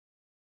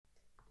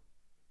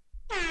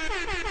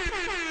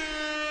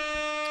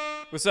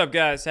What's up,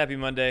 guys? Happy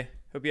Monday.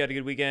 Hope you had a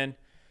good weekend.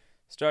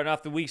 Starting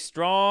off the week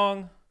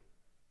strong.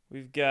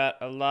 We've got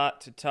a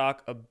lot to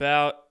talk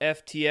about.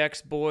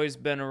 FTX boy's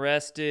been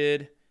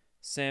arrested.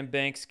 Sam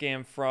Banks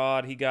scam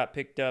fraud. He got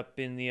picked up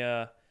in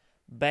the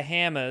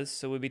Bahamas,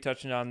 so we'll be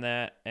touching on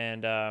that.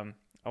 And I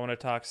want to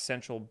talk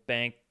central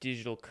bank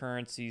digital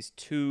currencies,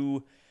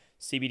 2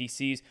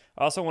 CBDCs.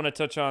 I also want to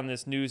touch on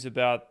this news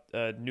about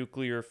a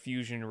nuclear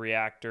fusion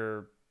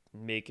reactor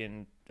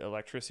making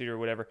electricity or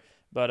whatever.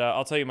 But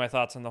I'll tell you my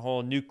thoughts on the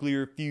whole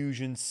nuclear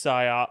fusion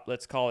PsyOp.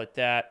 Let's call it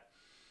that.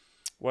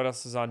 What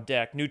else is on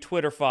deck? New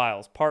Twitter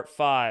files, part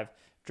 5,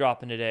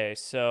 dropping today.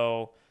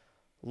 So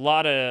a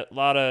lot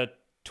of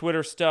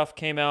Twitter stuff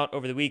came out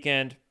over the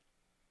weekend.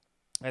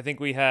 I think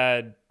we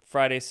had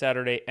Friday,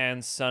 Saturday,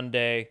 and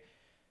Sunday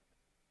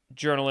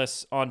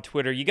journalists on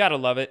Twitter. You got to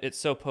love it. It's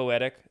so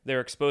poetic.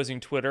 They're exposing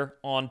Twitter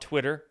on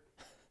Twitter,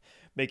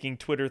 making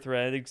Twitter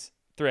threads,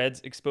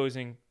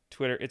 exposing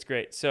Twitter. It's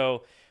great.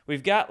 So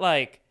we've got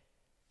like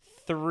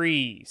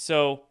 3.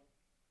 So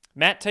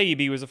Matt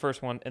Taibbi was the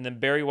first one, and then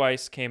Barry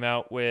Weiss came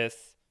out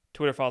with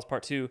Twitter Files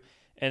Part 2,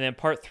 and then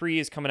Part 3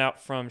 is coming out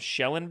from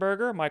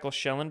Schellenberger. Michael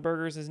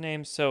Schellenberger is his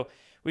name. So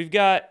we've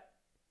got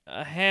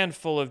a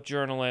handful of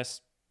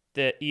journalists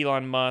that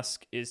Elon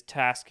Musk is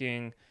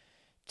tasking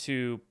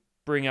to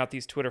bring out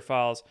these Twitter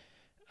files.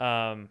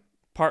 Part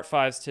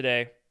 5's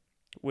today,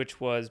 which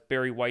was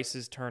Barry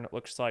Weiss's turn, it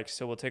looks like.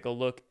 So we'll take a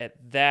look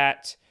at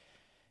that.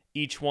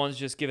 Each one's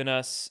just giving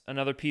us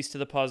another piece to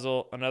the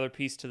puzzle,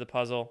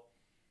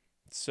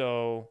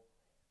 So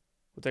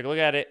we'll take a look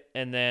at it.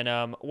 And then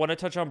I want to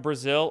touch on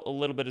Brazil a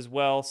little bit as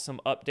well. Some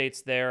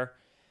updates there.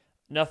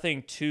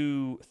 Nothing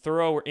too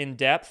thorough or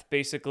in-depth.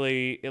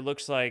 Basically, it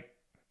looks like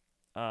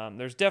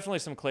there's definitely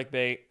some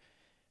clickbait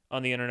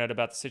on the internet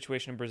about the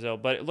situation in Brazil.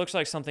 But it looks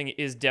like something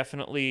is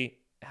definitely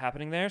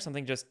happening there.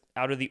 Something just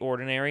out of the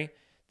ordinary.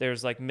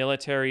 There's like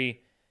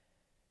military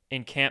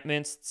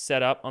encampments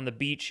set up on the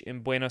beach in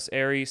Buenos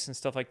Aires and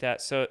stuff like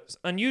that. So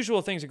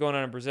unusual things are going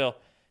on in Brazil,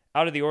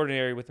 out of the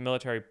ordinary with the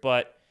military,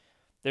 but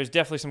there's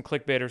definitely some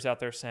clickbaiters out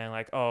there saying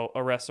like, oh,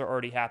 arrests are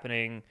already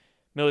happening,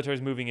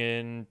 military's moving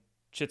in,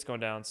 shit's going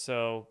down.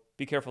 So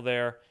be careful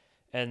there.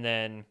 And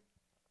then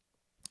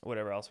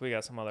whatever else. We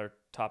got some other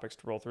topics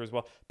to roll through as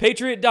well.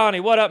 Patriot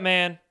Donnie, what up,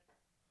 man?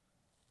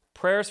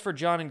 Prayers for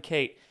John and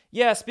Kate.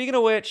 Yeah, speaking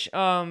of which,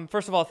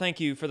 first of all, thank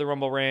you for the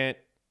Rumble rant.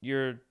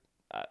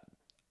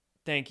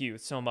 Thank you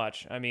so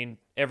much. I mean,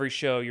 every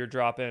show you're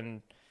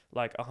dropping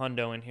like a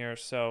hundo in here.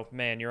 So,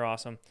 man, you're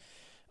awesome.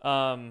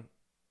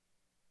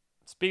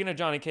 Speaking of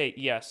John and Kate,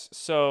 yes.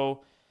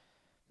 So,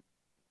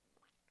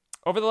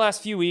 over the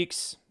last few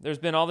weeks, there's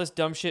been all this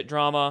dumb shit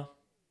drama,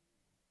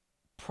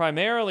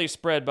 primarily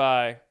spread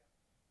by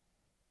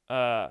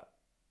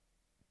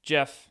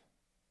Jeff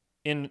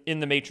in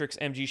the Matrix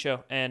MG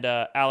show and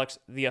Alex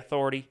the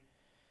Authority.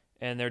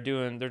 And they're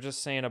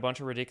just saying a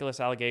bunch of ridiculous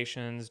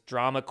allegations,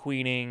 drama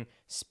queening,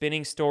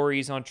 spinning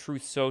stories on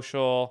Truth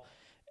Social,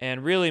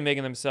 and really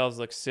making themselves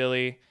look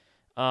silly.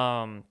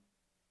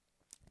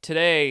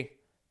 Today,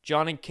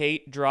 John and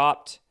Kate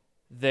dropped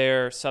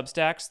their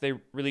Substacks. They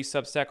released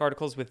Substack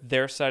articles with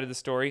their side of the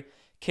story.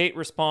 Kate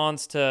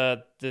responds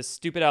to the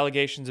stupid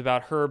allegations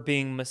about her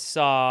being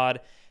Mossad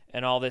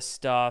and all this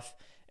stuff.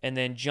 And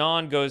then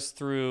John goes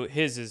through,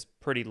 his is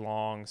pretty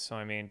long, so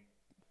I mean,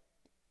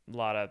 a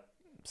lot of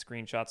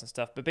screenshots and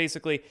stuff, but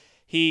basically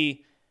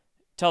he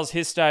tells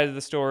his side of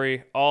the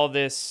story, all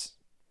this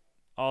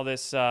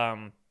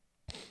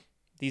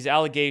these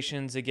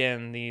allegations,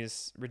 again,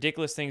 these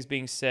ridiculous things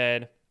being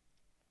said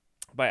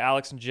by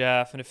Alex and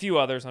Jeff and a few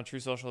others on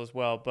True Social as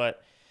well,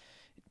 but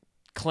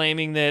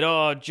claiming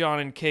that John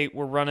and Kate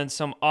were running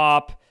some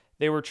op,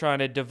 they were trying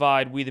to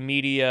divide We the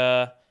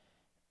Media.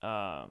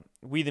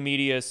 We the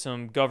Media is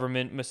some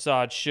government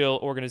Mossad shill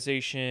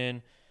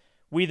organization.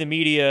 We the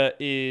Media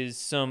is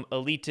some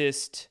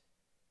elitist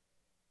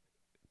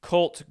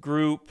cult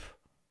group.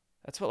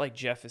 That's what like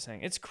Jeff is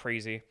saying. It's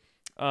crazy.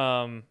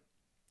 I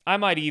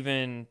might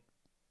even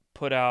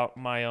put out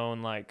my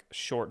own like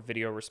short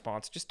video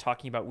response just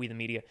talking about We the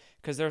Media,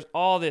 because there's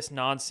all this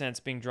nonsense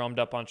being drummed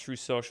up on True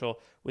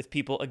Social with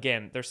people.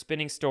 Again, they're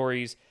spinning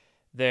stories.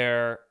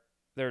 They're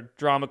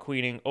drama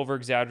queening, over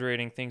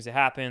exaggerating things that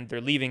happened.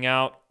 They're leaving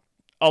out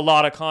a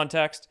lot of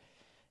context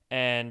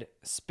and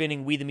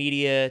spinning We the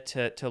Media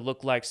to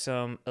look like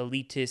some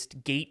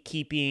elitist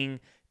gatekeeping,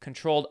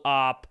 controlled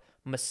op,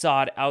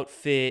 Mossad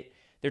outfit.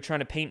 They're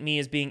trying to paint me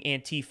as being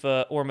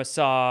Antifa or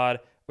Mossad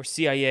or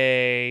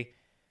CIA.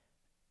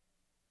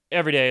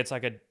 Every day it's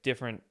like a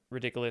different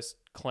ridiculous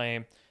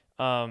claim.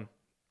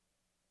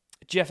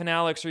 Jeff and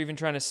Alex are even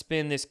trying to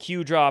spin this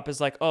Q drop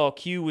as like, oh,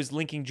 Q was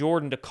linking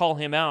Jordan to call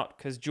him out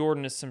because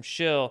Jordan is some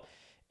shill.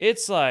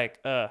 It's like,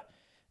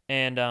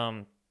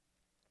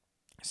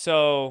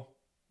 so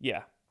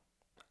yeah,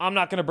 I'm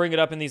not going to bring it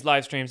up in these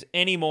live streams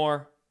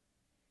anymore.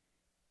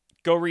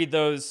 Go read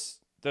those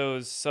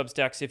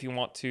Substacks if you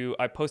want to.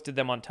 I posted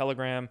them on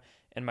Telegram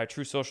and my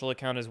True Social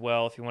account as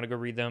well. If you want to go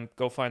read them,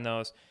 go find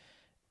those.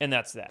 And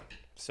that's that.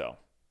 So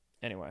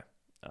anyway,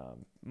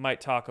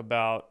 Might talk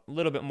about a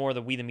little bit more of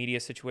the We the Media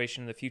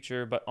situation in the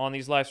future, but on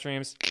these live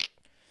streams,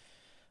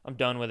 I'm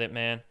done with it,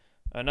 man.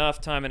 Enough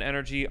time and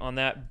energy on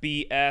that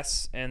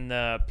BS and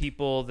the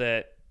people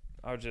that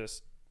are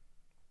just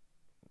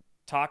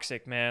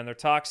toxic, man. They're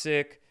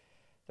toxic.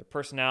 Their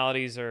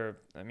personalities are,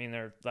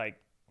 they're like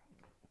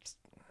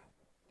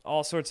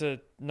all sorts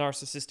of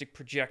narcissistic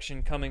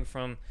projection coming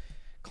from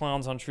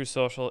clowns on True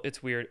Social.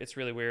 It's weird. It's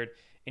really weird.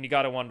 And you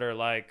got to wonder,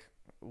 like,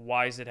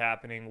 why is it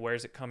happening?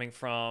 Where's it coming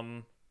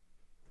from?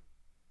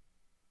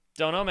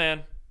 Don't know,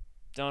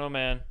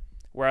 man.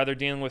 We're either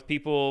dealing with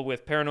people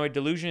with paranoid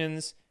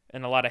delusions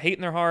and a lot of hate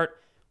in their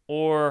heart,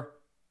 or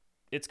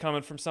it's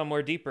coming from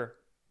somewhere deeper.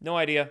 No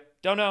idea.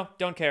 Don't know.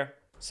 Don't care.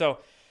 So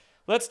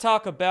let's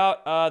talk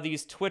about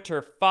these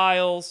Twitter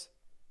files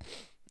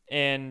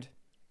and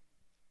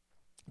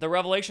the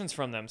revelations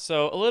from them.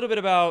 So a little bit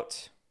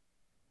about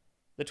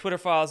the Twitter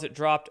files that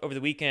dropped over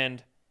the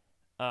weekend.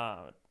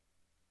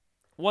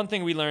 One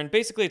thing we learned,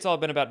 basically it's all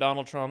been about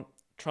Donald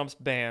Trump's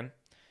ban.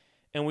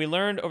 And we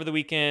learned over the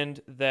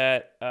weekend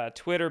that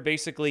Twitter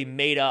basically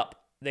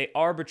they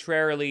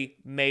arbitrarily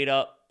made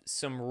up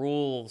some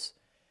rules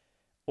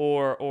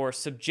or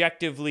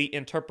subjectively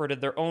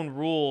interpreted their own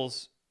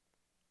rules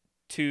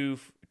to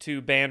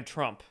ban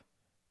Trump,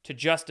 to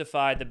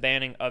justify the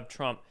banning of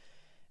Trump.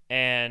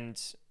 And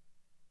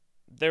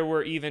there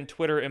were even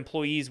Twitter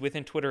employees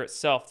within Twitter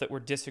itself that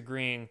were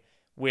disagreeing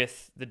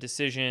with the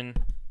decision.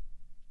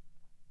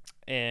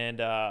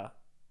 And,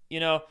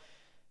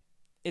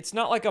 it's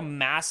not like a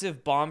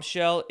massive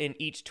bombshell in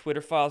each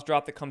Twitter files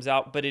drop that comes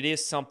out, but it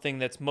is something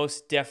that's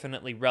most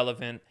definitely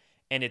relevant,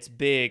 and it's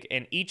big.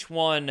 And each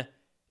one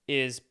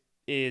is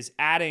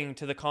adding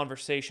to the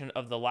conversation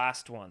of the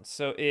last one.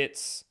 So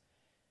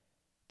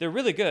they're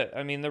really good.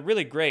 They're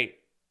really great.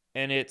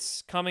 And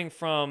it's coming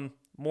from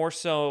more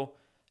so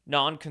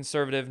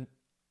non-conservative,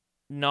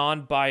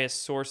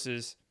 non-biased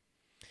sources.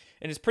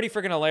 And it's pretty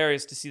freaking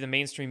hilarious to see the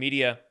mainstream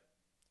media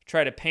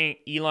try to paint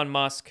Elon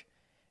Musk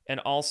and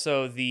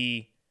also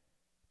the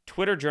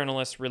Twitter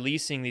journalists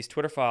releasing these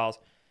Twitter files.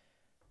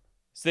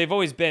 So they've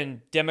always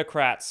been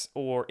Democrats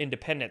or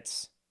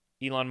independents.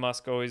 Elon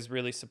Musk always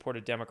really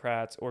supported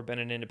Democrats or been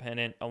an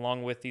independent,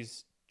 along with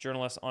these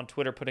journalists on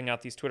Twitter putting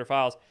out these Twitter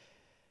files.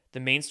 The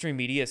mainstream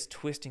media is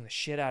twisting the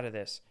shit out of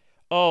this.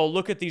 Oh,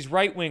 look at these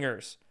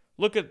right-wingers.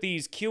 Look at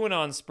these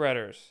QAnon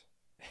spreaders.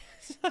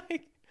 It's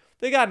like,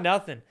 they got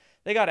nothing.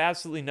 They got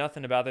absolutely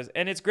nothing about this.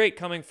 And it's great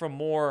coming from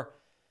more,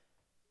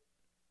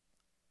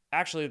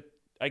 actually,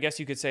 I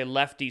guess you could say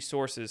lefty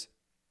sources,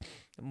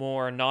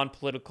 more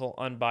non-political,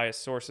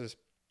 unbiased sources.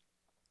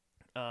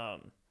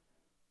 So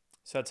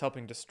that's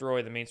helping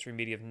destroy the mainstream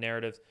media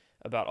narratives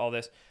about all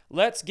this.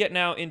 Let's get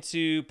now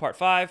into part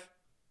 5.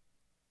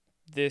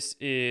 This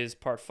is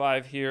part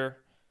 5 here.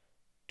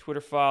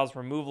 Twitter files,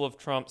 removal of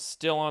Trump,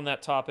 still on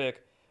that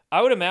topic.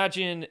 I would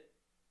imagine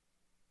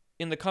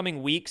in the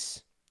coming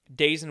weeks,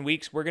 days and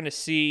weeks, we're going to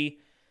see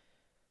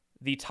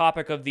the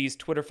topic of these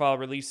Twitter file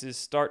releases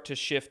start to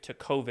shift to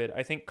COVID.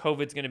 I think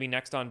COVID's going to be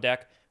next on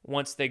deck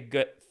once they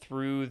get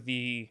through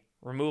the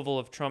removal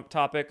of Trump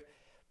topic.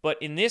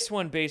 But in this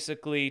one,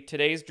 basically,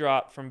 today's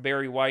drop from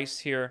Barry Weiss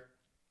here,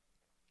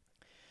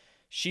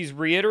 she's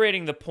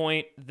reiterating the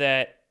point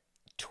that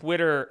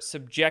Twitter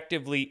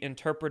subjectively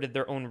interpreted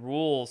their own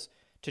rules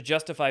to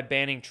justify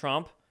banning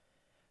Trump,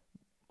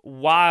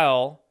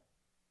 while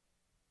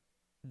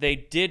they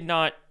did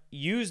not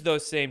use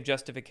those same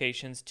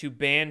justifications to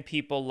ban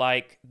people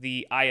like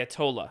the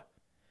Ayatollah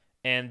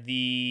and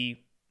the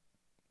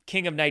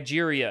King of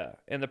Nigeria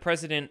and the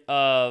president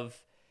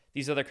of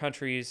these other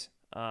countries.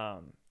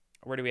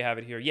 Where do we have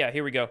it here? Yeah,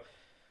 here we go.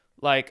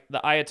 Like the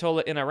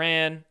Ayatollah in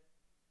Iran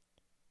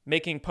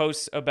making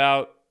posts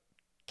about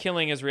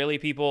killing Israeli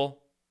people,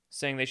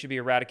 saying they should be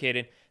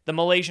eradicated. The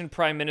Malaysian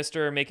prime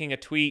minister making a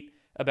tweet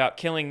about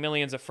killing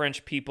millions of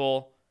French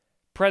people.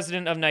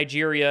 President of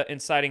Nigeria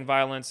inciting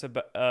violence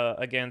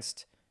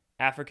against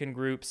African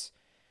groups.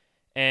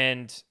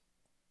 And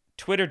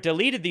Twitter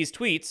deleted these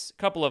tweets, a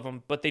couple of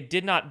them, but they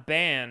did not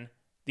ban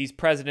these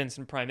presidents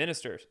and prime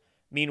ministers.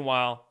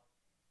 Meanwhile,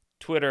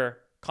 Twitter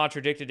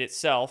contradicted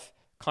itself,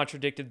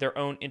 contradicted their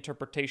own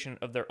interpretation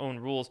of their own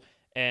rules,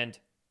 and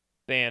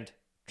banned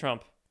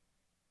Trump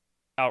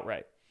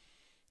outright.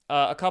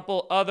 A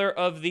couple other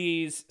of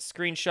these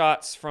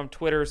screenshots from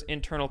Twitter's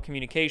internal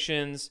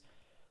communications.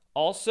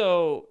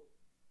 Also,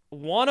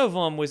 one of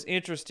them was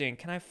interesting.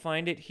 Can I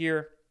find it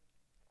here?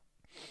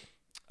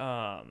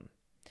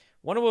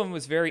 One of them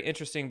was very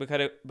interesting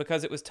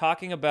because it was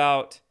talking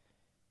about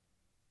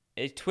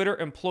a Twitter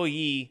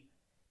employee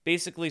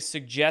basically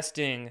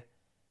suggesting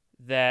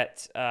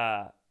that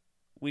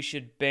we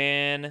should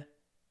ban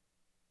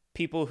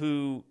people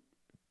who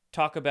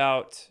talk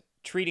about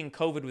treating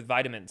COVID with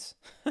vitamins.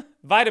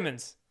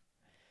 Vitamins.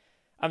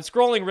 I'm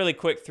scrolling really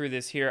quick through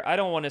this here. I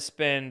don't want to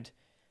spend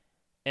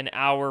an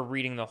hour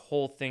reading the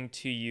whole thing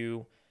to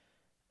you.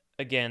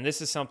 Again,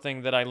 this is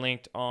something that I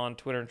linked on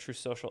Twitter and True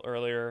Social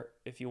earlier.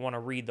 If you want to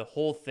read the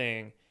whole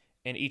thing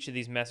in each of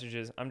these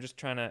messages,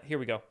 here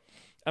we go.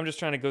 I'm just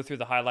trying to go through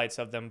the highlights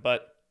of them.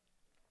 But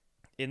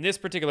In this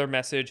particular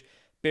message,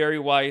 Barry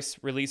Weiss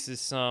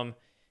releases some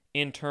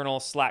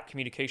internal Slack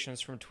communications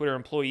from Twitter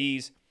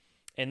employees,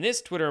 and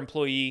this Twitter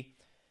employee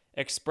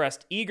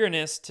expressed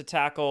eagerness to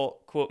tackle,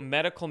 quote,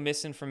 medical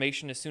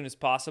misinformation as soon as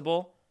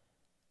possible.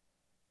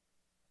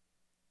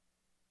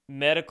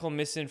 Medical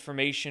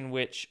misinformation,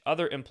 which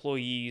other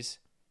employees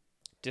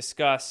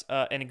discuss.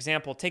 An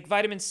example, take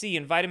vitamin C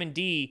and vitamin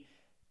D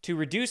to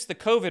reduce the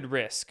COVID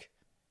risk.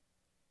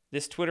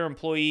 This Twitter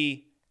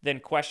employee then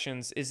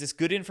questions, is this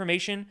good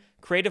information,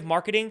 creative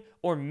marketing,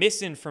 or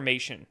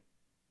misinformation?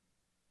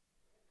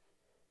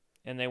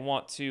 And they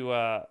want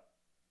to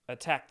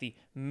attack the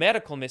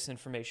medical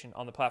misinformation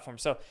on the platform.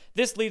 So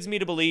this leads me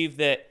to believe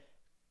that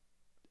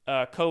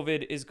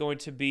COVID is going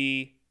to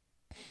be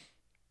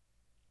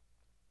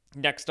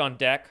next on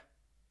deck.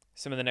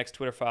 Some of the next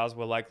Twitter files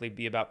will likely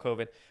be about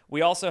COVID.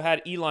 We also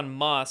had Elon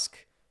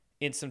Musk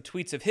in some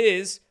tweets of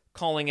his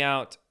calling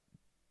out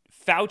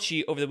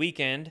Fauci over the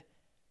weekend.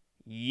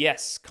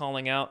 Yes,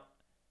 calling out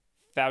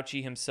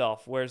Fauci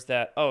himself. Where's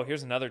that? Oh,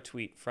 here's another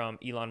tweet from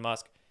Elon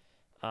Musk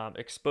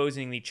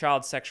exposing the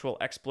child sexual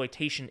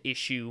exploitation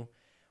issue,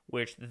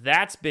 which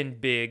that's been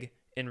big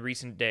in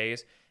recent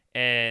days.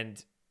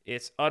 And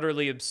it's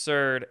utterly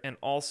absurd and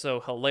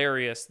also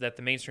hilarious that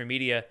the mainstream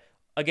media,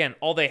 again,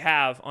 all they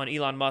have on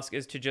Elon Musk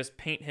is to just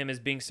paint him as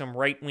being some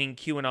right-wing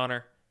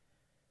QAnoner.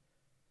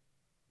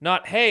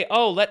 Not, hey,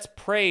 let's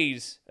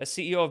praise a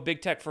CEO of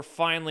big tech for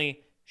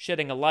finally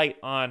shedding a light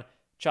on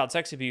child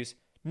sex abuse.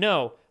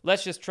 No,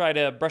 let's just try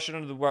to brush it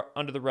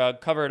under the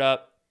rug, cover it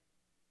up,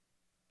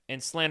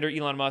 and slander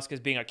Elon Musk as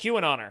being a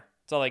QAnoner.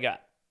 That's all they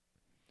got.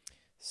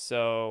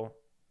 So,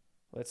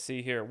 let's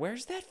see here.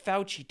 Where's that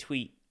Fauci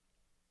tweet?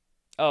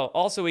 Oh,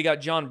 also we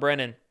got John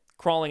Brennan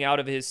crawling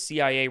out of his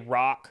CIA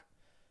rock,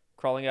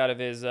 crawling out of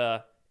his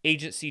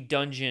agency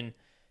dungeon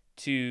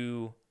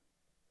to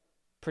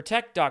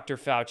protect Dr.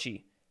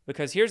 Fauci.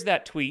 Because here's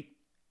that tweet.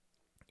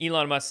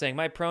 Elon Musk saying,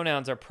 my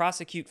pronouns are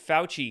prosecute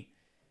Fauci.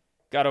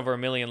 Got over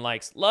 1 million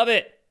likes. Love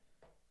it.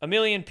 1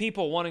 million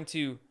people wanting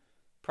to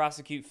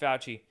prosecute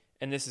Fauci.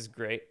 And this is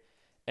great.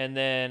 And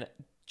then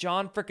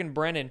John frickin'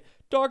 Brennan.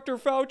 Dr.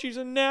 Fauci's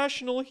a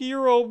national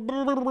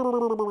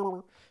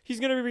hero. He's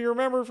going to be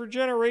remembered for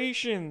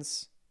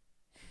generations.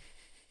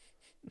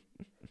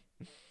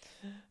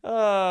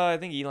 I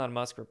think Elon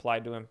Musk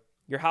replied to him.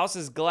 Your house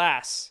is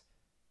glass,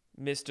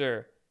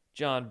 Mr.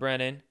 John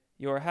Brennan.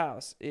 Your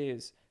house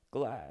is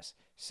glass.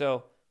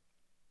 So,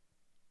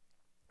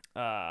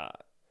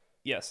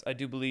 yes, I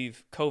do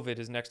believe COVID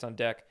is next on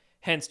deck.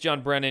 Hence,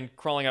 John Brennan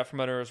crawling out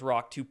from under his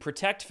rock to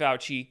protect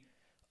Fauci.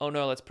 Oh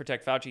no, let's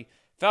protect Fauci.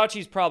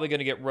 Fauci's probably going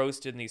to get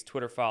roasted in these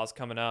Twitter files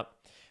coming up.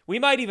 We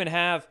might even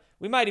have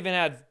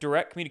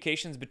direct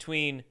communications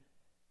between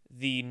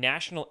the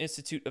National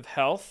Institute of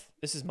Health.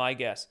 This is my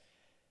guess.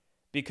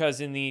 Because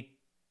in the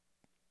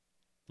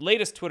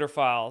latest Twitter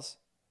files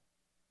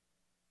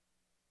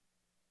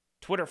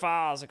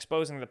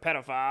exposing the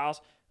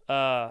pedophiles,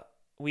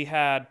 we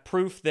had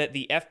proof that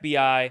the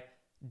FBI,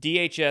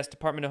 DHS,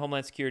 Department of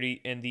Homeland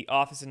Security, and the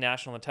Office of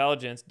National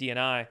Intelligence,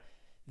 DNI,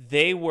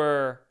 they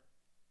were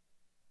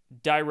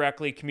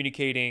directly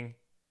communicating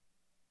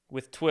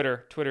with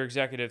Twitter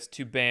executives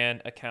to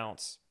ban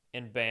accounts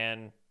and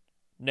ban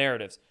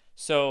narratives.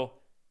 So,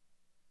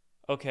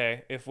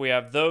 okay, if we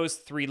have those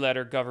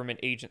 3-letter government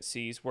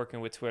agencies working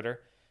with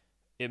Twitter,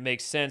 it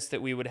makes sense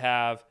that we would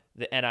have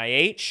the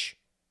NIH,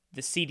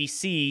 the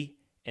CDC,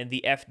 and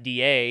the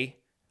FDA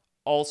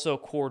also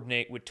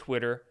coordinate with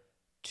Twitter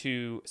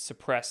to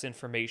suppress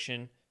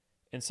information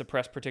and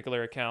suppress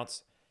particular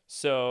accounts.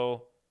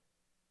 So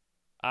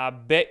I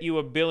bet you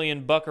 $1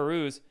 billion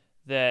buckaroos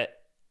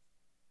that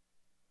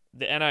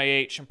the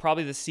NIH and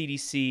probably the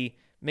CDC,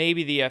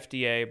 maybe the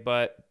FDA,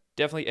 but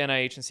definitely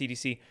NIH and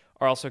CDC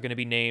are also going to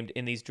be named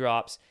in these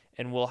drops,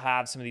 and we'll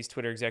have some of these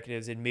Twitter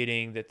executives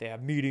admitting that they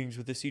have meetings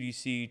with the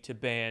CDC to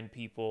ban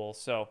people.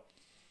 So,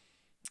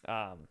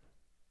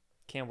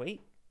 can't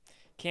wait.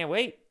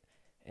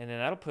 And then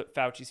that'll put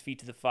Fauci's feet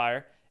to the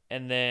fire.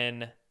 And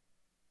then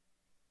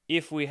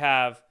if we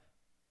have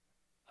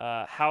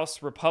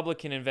House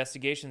Republican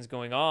investigations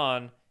going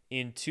on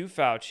into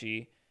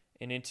Fauci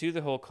and into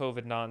the whole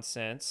COVID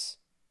nonsense,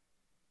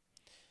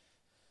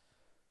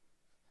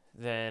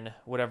 then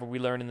whatever we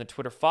learn in the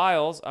Twitter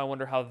files, I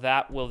wonder how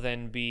that will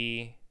then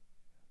be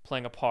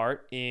playing a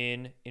part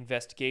in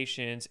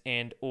investigations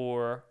and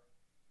or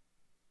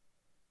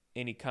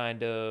any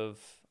kind of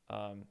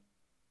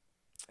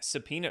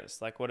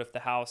subpoenas. Like what if the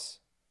House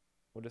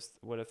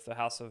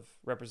of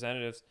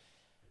Representatives,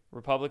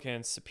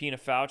 Republicans, subpoena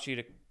Fauci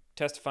to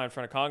testify in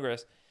front of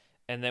Congress,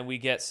 and then we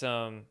get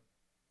some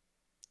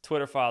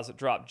Twitter files that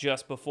drop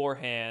just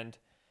beforehand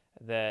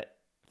that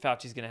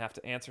Fauci's going to have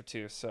to answer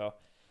to. So,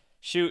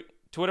 shoot,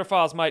 Twitter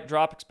files might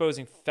drop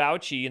exposing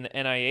Fauci and the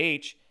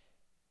NIH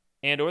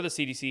and or the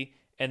CDC,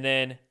 and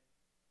then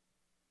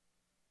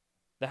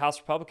the House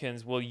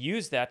Republicans will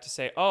use that to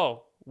say,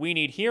 oh, we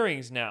need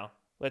hearings now.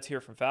 Let's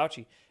hear from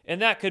Fauci.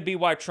 And that could be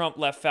why Trump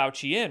left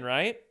Fauci in,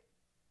 right?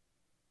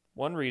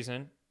 One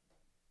reason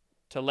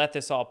to let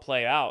this all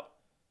play out.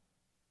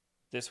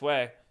 this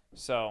way.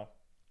 So,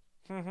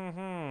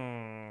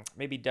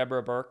 maybe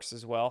Deborah Birx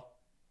as well.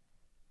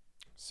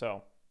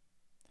 So,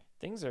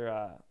 things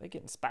are, they're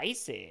getting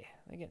spicy.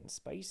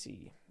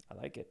 I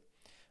like it.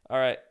 All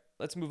right,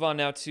 let's move on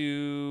now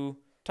to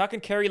talking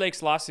Kari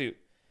Lake's lawsuit.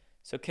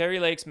 So, Kari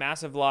Lake's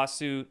massive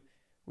lawsuit.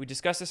 We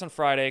discussed this on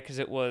Friday because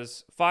it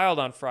was filed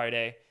on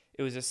Friday.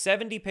 It was a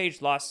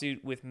 70-page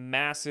lawsuit with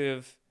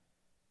massive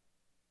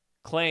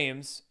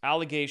claims,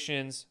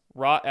 allegations,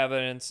 raw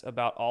evidence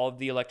about all of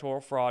the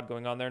electoral fraud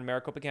going on there in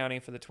Maricopa County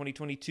for the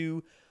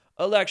 2022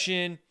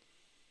 election,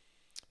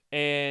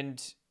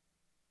 and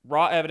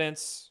raw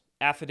evidence,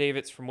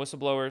 affidavits from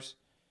whistleblowers.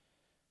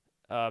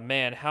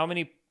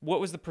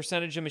 What was the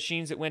percentage of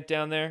machines that went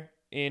down there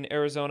in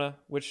Arizona,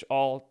 which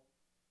all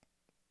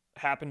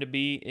happened to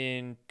be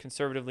in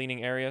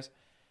conservative-leaning areas?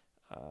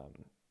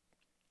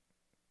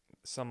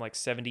 Some like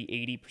 70,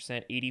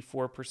 80%,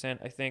 84%,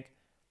 I think.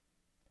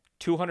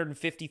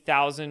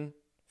 250,000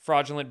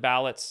 fraudulent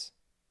ballots,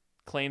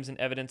 claims and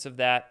evidence of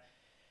that.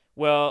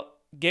 Well,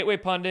 Gateway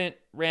Pundit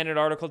ran an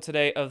article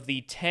today of the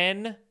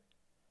 10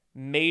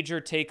 major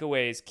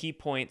takeaways, key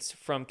points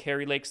from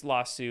Kari Lake's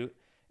lawsuit,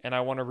 and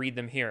I want to read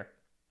them here.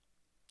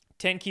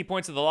 10 key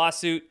points of the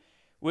lawsuit,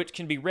 which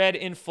can be read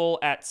in full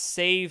at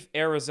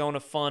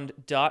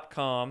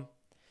savearizonafund.com.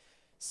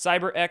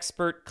 Cyber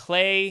expert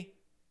Clay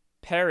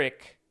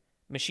Perick: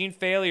 machine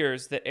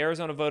failures that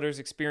Arizona voters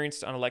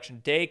experienced on election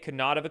day could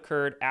not have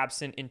occurred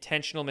absent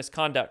intentional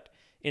misconduct.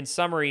 In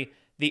summary,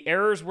 the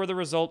errors were the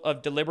result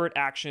of deliberate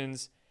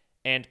actions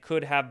and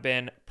could have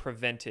been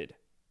prevented.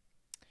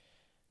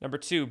 Number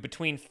 2,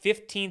 between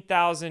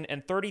 15,000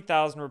 and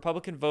 30,000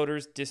 Republican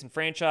voters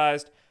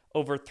disenfranchised.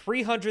 Over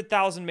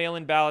 300,000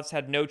 mail-in ballots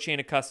had no chain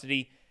of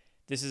custody.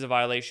 This is a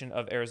violation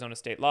of Arizona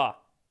state law.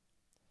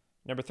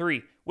 Number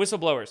 3,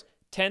 whistleblowers.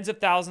 Tens of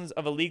thousands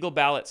of illegal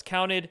ballots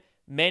counted,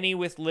 many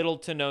with little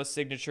to no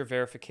signature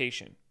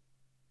verification.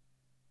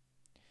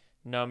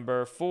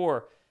 Number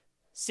 4,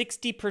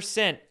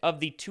 60% of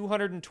the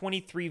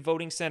 223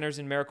 voting centers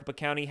in Maricopa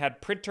County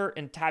had printer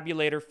and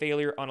tabulator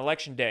failure on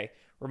election day.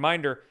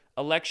 Reminder,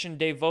 election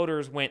day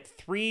voters went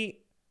for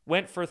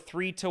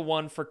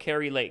 3-1 for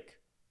Kari Lake.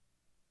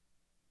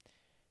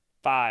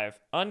 5,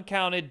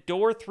 uncounted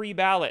door 3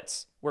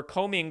 ballots were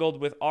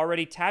commingled with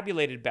already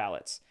tabulated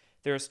ballots.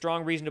 There is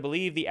strong reason to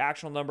believe the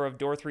actual number of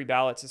door 3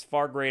 ballots is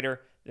far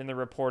greater than the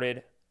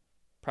reported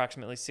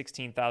approximately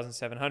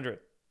 16,700.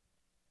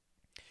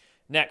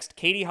 Next,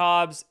 Katie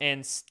Hobbs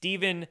and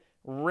Stephen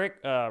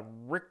Ricker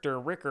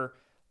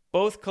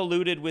both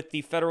colluded with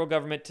the federal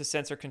government to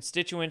censor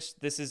constituents.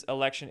 This is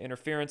election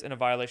interference and a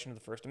violation of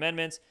the First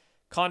Amendment.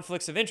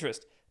 Conflicts of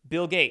interest.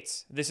 Bill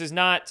Gates. This is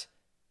not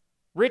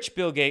rich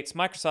Bill Gates,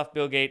 Microsoft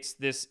Bill Gates.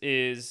 This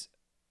is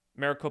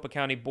Maricopa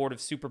County Board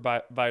of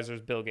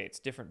Supervisors Bill Gates,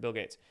 different Bill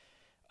Gates.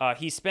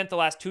 He spent the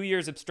last 2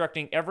 years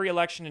obstructing every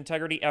election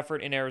integrity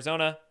effort in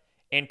Arizona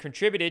and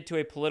contributed to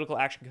a political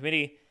action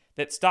committee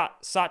that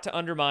sought to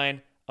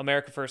undermine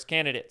America First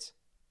candidates.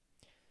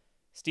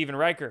 Stephen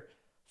Riker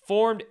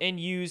formed and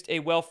used a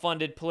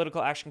well-funded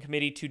political action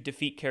committee to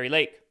defeat Kari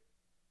Lake.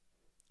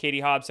 Katie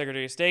Hobbs,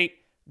 Secretary of State,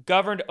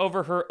 governed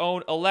over her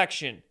own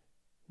election.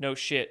 No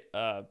shit,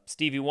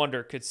 Stevie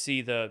Wonder could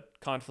see the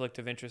conflict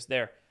of interest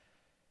there.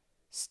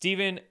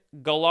 Stephen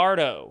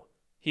Gallardo,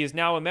 he is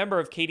now a member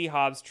of Katie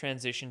Hobbs'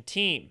 transition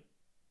team.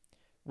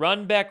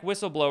 Runbeck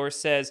whistleblower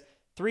says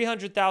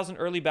 300,000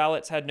 early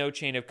ballots had no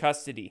chain of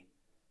custody.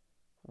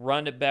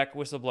 Runbeck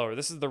whistleblower.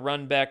 This is the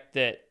Runbeck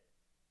that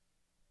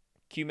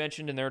Q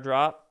mentioned in their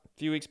drop a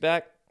few weeks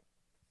back.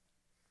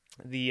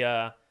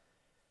 The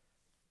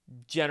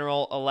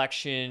general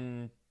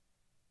election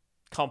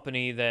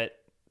company that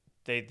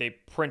they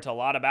print a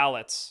lot of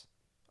ballots,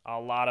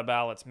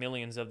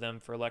 millions of them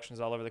for elections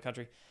all over the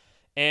country.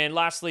 And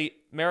lastly,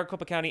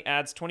 Maricopa County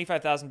adds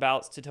 25,000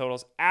 ballots to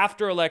totals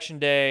after Election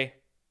Day.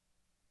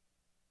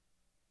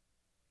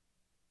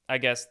 I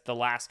guess the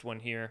last one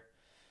here.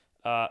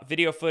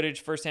 Video footage,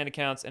 firsthand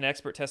accounts, and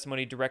expert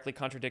testimony directly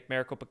contradict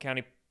Maricopa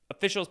County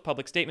officials'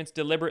 public statements,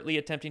 deliberately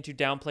attempting to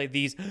downplay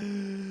these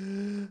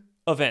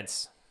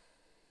events.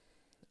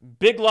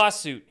 Big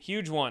lawsuit,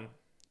 huge one.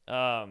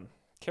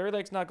 Kari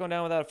Lake's not going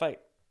down without a fight.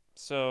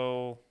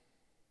 So,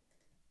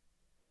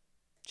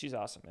 she's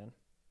awesome, man.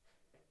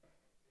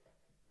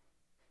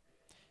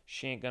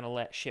 She ain't gonna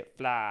let shit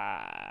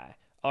fly.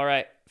 All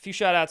right, a few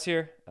shout-outs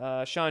here.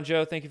 Sean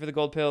Joe, thank you for the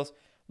gold pills.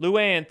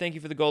 Luann, thank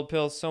you for the gold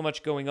pills. So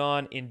much going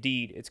on.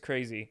 Indeed, it's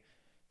crazy.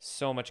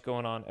 So much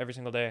going on every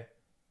single day.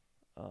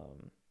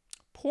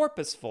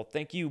 Porpoiseful,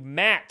 thank you.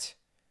 Matt.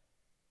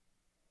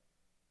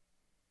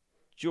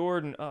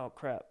 Jordan, oh,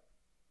 crap.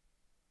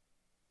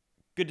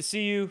 Good to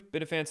see you.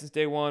 Been a fan since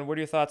day one. What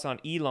are your thoughts on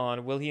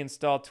Elon? Will he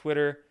install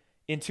Twitter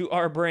into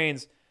our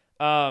brains?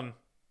 Yeah,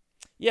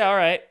 all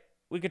right.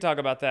 We could talk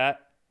about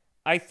that.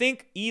 I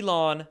think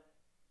Elon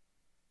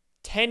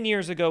 10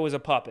 years ago was a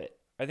puppet.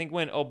 I think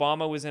when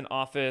Obama was in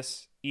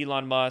office,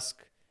 Elon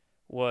Musk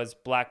was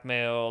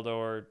blackmailed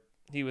or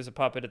he was a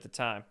puppet at the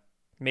time,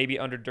 maybe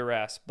under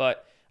duress.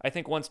 But I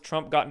think once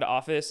Trump got into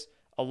office,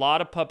 A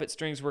lot of puppet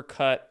strings were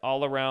cut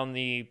all around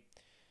the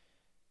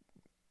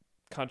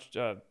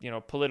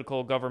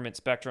political government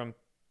spectrum,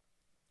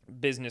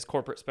 business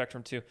corporate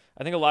spectrum too.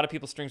 I think a lot of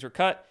people's strings were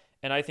cut,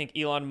 and I think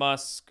Elon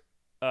Musk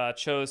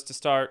chose to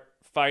start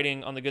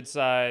fighting on the good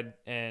side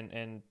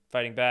and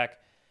fighting back.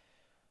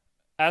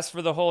 As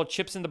for the whole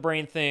chips in the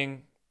brain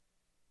thing,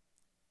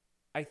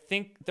 I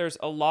think there's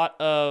a lot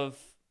of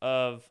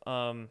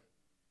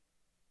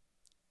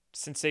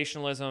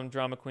sensationalism,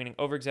 drama queening,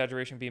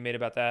 over-exaggeration being made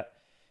about that.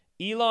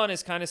 Elon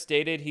has kind of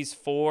stated he's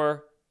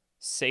for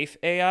safe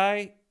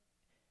AI.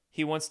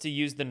 He wants to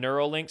use the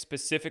Neuralink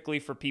specifically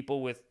for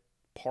people with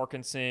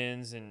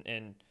Parkinson's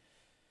and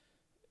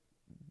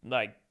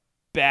like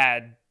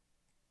bad,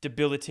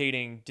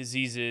 debilitating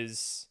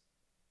diseases,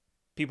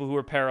 people who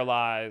are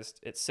paralyzed,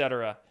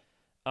 etc.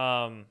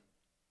 And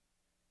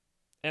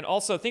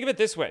also, think of it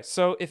this way.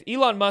 So if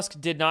Elon Musk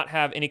did not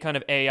have any kind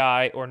of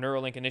AI or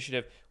Neuralink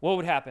initiative, what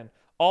would happen?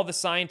 All the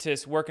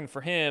scientists working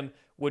for him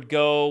would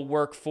go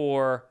work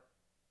for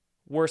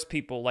worse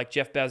people like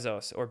Jeff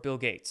Bezos or Bill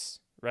Gates,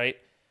 right?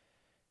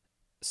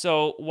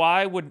 So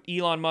why would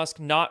Elon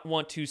Musk not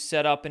want to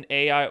set up an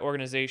AI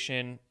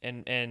organization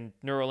and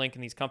Neuralink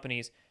and these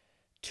companies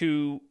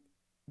to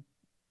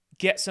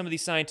get some of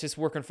these scientists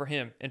working for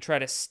him and try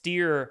to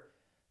steer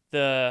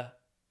the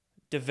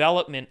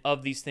development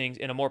of these things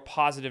in a more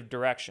positive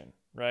direction,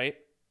 right?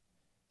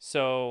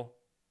 So,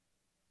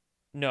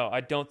 no,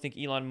 I don't think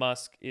Elon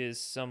Musk is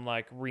some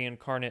like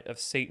reincarnate of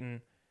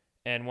Satan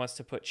and wants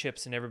to put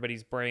chips in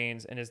everybody's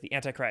brains and is the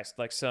Antichrist,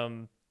 like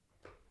some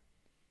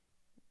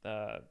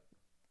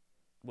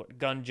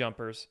gun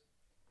jumpers,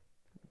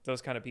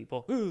 those kind of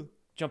people. Ooh,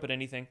 jump at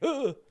anything.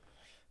 Ooh.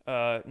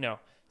 No.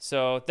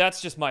 So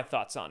that's just my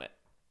thoughts on it.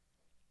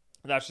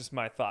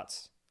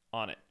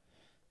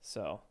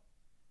 So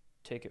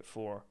take it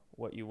for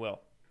what you will.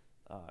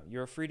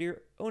 You're free to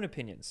your own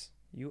opinions.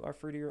 You are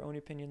free to your own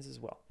opinions as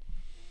well.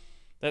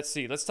 Let's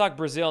see. Let's talk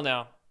Brazil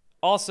now.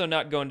 Also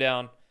not going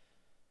down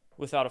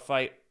without a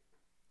fight.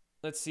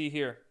 Let's see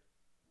here.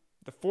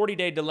 The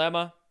 40-day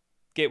dilemma.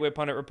 Gateway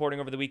Pundit reporting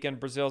over the weekend,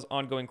 Brazil's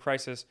ongoing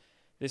crisis.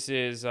 This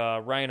is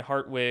Ryan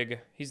Hartwig.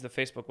 He's the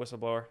Facebook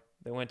whistleblower.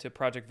 They went to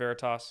Project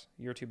Veritas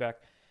a year or two back.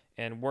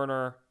 And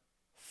Werner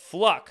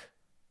Fluck.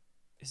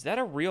 Is that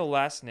a real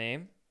last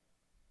name?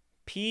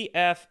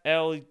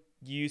 Pfluck.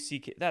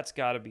 That's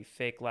got to be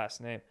fake last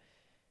name.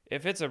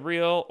 If it's a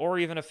real or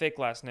even a fake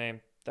last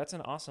name, that's an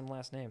awesome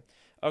last name.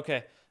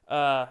 Okay.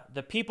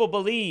 The people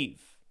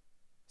believe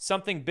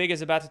something big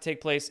is about to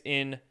take place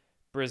in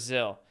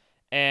Brazil.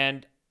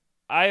 And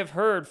I have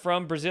heard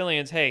from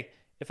Brazilians, hey,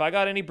 if I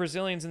got any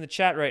Brazilians in the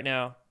chat right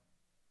now,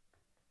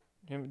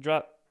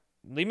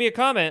 leave me a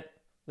comment.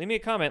 Let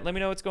me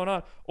know what's going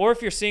on. Or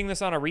if you're seeing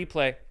this on a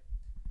replay,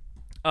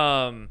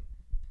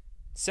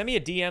 send me a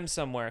DM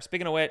somewhere.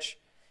 Speaking of which,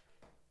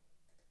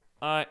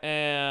 let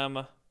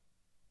me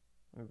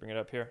bring it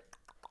up here.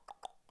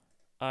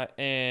 I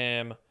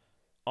am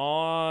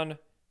on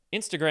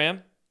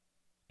Instagram.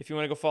 If you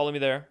want to go follow me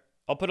there,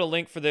 I'll put a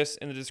link for this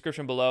in the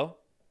description below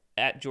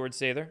at George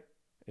Sather.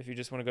 If you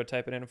just want to go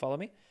type it in and follow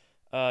me.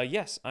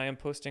 Yes, I am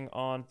posting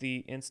on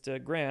the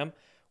Instagram.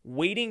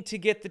 Waiting to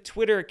get the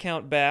Twitter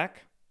account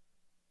back.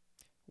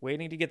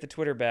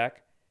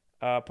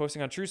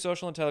 Posting on True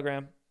Social and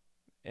Telegram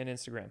and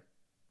Instagram.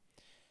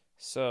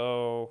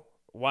 So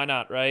why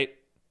not, right?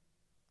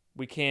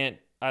 We can't.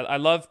 I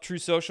love True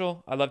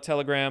Social. I love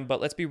Telegram.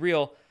 But let's be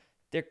real.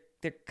 They're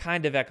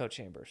kind of echo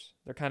chambers.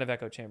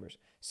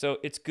 So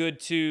it's good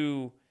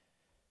to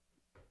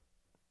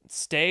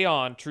stay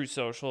on True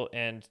Social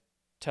and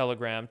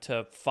Telegram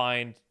to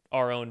find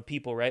our own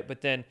people, right?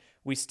 But then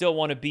we still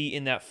want to be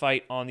in that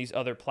fight on these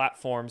other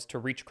platforms to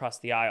reach across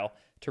the aisle,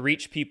 to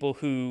reach people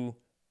who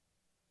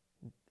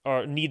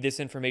need this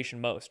information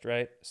most,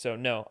 right? So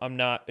no, I'm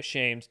not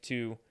ashamed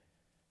to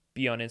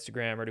be on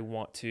Instagram or to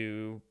want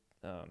to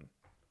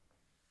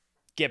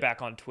get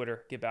back on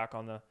Twitter, get back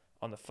on the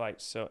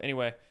fight. So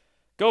anyway,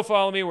 go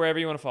follow me wherever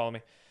you want to follow me.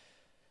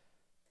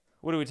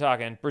 What are we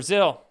talking?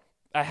 Brazil.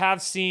 I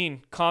have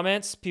seen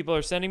comments people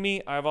are sending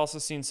me. I've also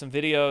seen some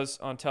videos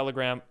on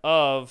Telegram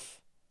of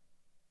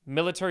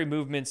military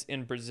movements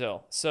in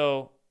Brazil.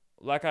 So,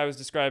 like I was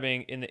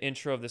describing in the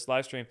intro of this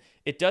live stream,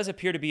 it does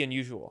appear to be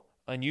unusual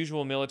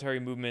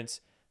military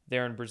movements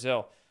there in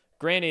Brazil.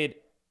 Granted,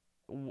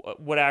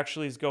 what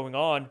actually is going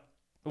on,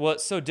 well,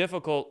 it's so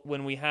difficult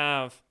when we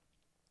have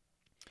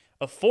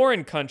a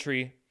foreign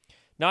country,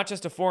 not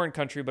just a foreign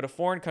country, but a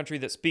foreign country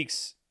that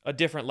speaks a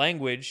different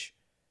language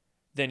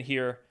than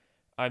here.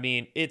 I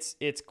mean, it's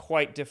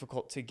quite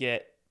difficult to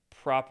get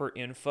proper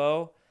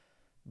info,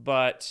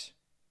 but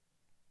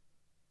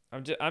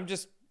I'm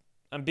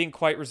being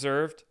quite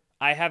reserved.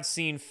 I have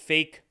seen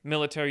fake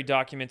military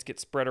documents get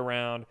spread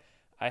around.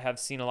 I have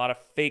seen a lot of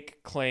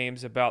fake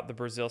claims about the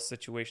Brazil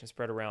situation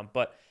spread around,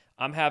 but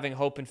I'm having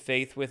hope and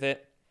faith with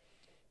it.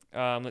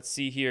 Let's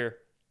see here.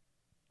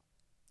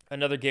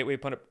 Another Gateway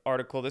Pundit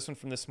article, this one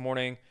from this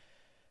morning.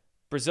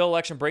 Brazil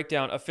election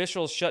breakdown.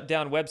 Officials shut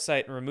down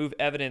website and remove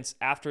evidence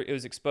after it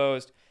was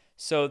exposed.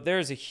 So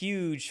there's a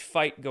huge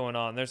fight going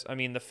on.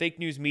 The fake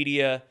news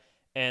media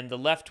and the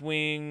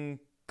left-wing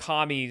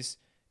commies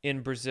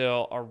in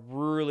Brazil are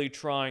really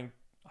trying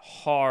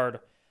hard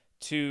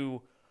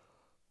to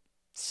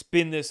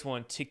spin this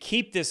one, to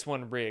keep this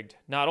one rigged.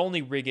 Not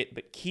only rig it,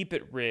 but keep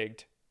it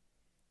rigged.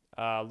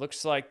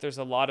 Looks like there's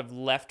a lot of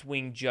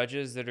left-wing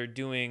judges that are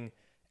doing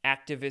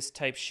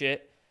activist-type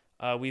shit.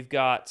 We've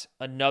got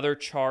another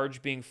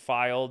charge being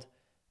filed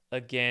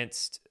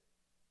against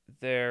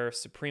their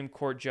Supreme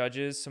Court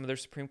judges. Some of their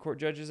Supreme Court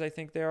judges, I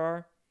think there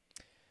are.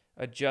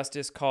 A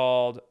justice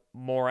called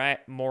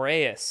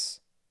Moraes.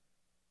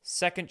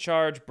 Second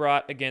charge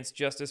brought against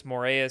Justice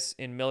Moraes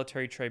in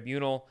military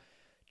tribunal.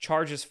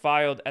 Charges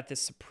filed at the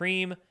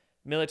Supreme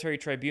Military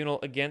Tribunal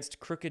against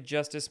crooked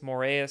Justice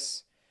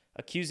Moraes,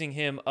 accusing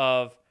him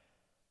of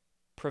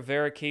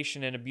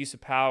prevarication and abuse of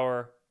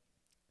power,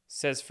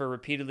 says for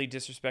repeatedly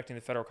disrespecting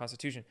the federal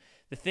constitution.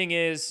 The thing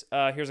is,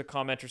 here's a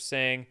commenter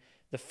saying,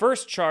 the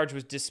first charge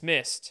was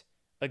dismissed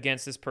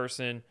against this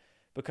person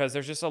because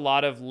there's just a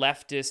lot of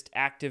leftist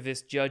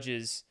activist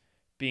judges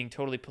being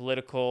totally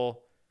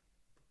political,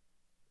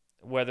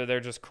 whether they're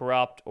just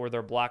corrupt or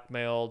they're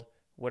blackmailed,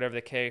 whatever the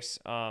case.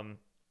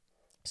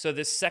 So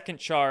this second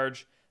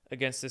charge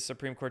against this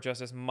Supreme Court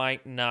justice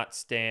might not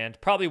stand,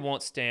 probably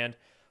won't stand,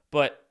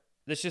 but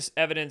there's just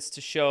evidence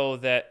to show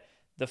that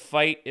the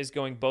fight is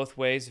going both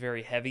ways,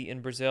 very heavy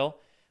in Brazil,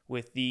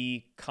 with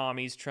the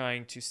commies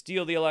trying to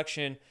steal the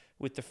election,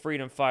 with the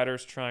freedom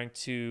fighters trying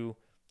to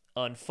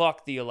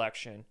unfuck the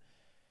election.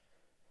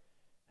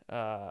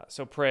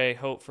 So pray,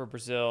 hope for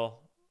Brazil,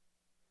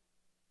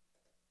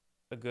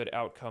 a good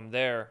outcome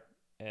there.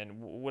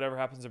 And whatever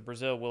happens in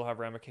Brazil will have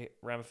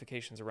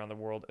ramifications around the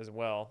world as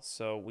well.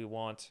 So we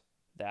want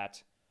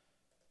that.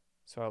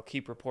 So I'll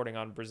keep reporting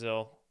on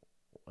Brazil,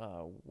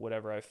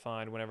 whatever I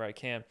find, whenever I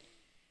can.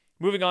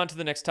 Moving on to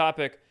the next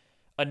topic,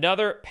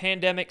 another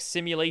pandemic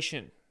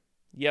simulation.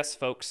 Yes,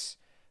 folks.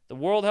 The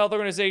World Health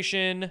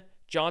Organization,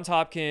 Johns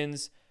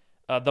Hopkins,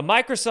 the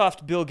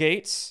Microsoft Bill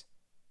Gates,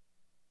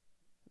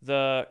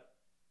 the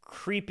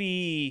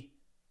creepy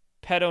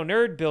pedo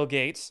nerd Bill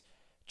Gates,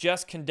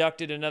 just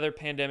conducted another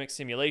pandemic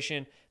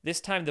simulation.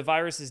 This time the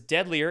virus is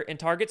deadlier and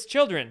targets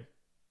children.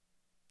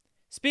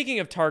 Speaking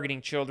of targeting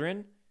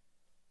children,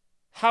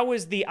 how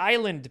is the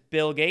island,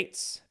 Bill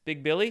Gates?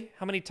 Big Billy,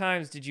 how many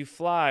times did you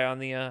fly on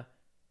the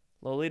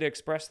Lolita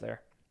Express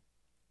there?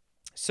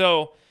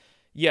 So,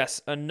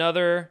 yes,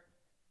 another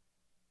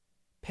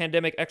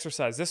pandemic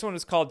exercise. This one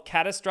is called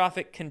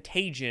Catastrophic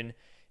Contagion.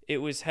 It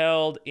was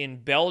held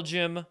in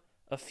Belgium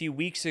a few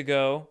weeks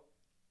ago.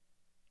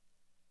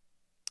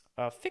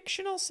 A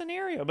fictional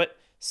scenario, but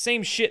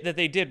same shit that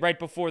they did right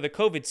before the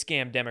COVID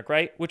scamdemic,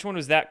 right? Which one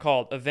was that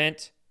called?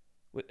 Event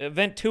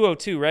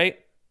 202, right?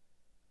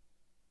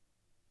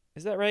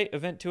 Is that right?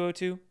 Event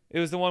 202? It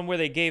was the one where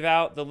they gave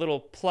out the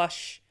little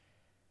plush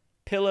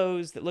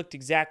pillows that looked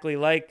exactly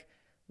like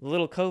the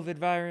little COVID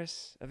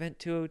virus. Event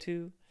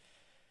 202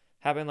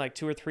 happened like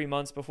 2 or 3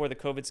 months before the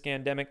COVID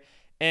scamdemic.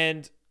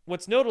 And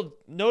what's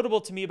notable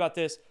to me about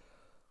this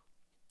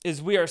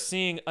is we are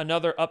seeing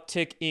another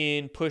uptick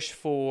in push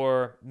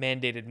for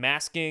mandated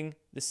masking.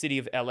 The city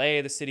of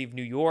LA, the city of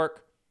New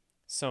York,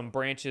 some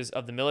branches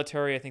of the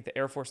military, I think the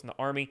Air Force and the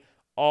Army,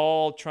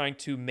 all trying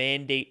to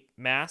mandate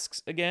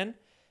masks again.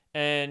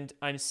 And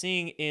I'm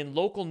seeing in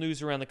local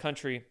news around the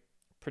country,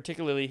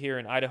 particularly here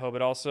in Idaho,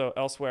 but also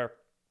elsewhere,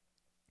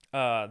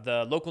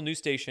 the local news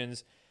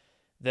stations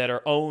that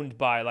are owned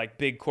by like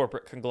big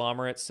corporate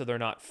conglomerates, so they're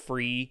not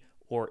free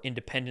or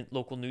independent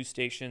local news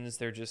stations.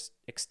 They're just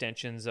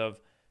extensions of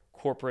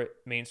corporate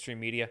mainstream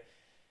media.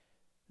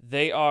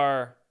 They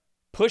are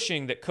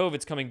pushing that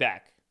COVID's coming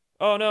back.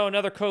 Oh no,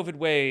 another COVID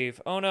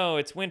wave. Oh no,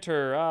 it's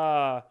winter.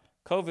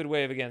 COVID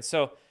wave again.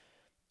 So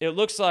it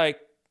looks like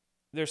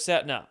they're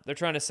setting up. They're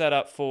trying to set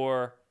up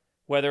for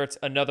whether it's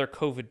another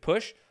COVID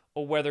push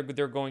or whether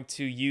they're going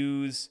to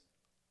use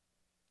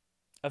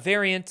a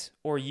variant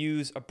or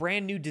use a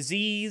brand new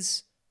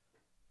disease,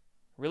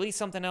 release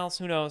something else.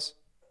 Who knows?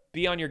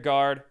 Be on your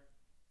guard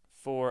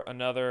for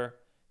another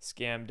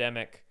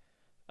scamdemic.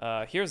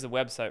 Here's the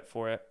website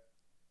for it.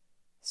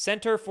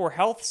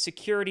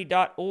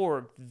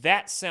 centerforhealthsecurity.org.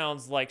 That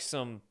sounds like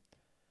some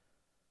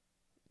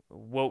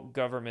woke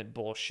government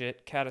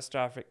bullshit.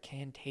 Catastrophic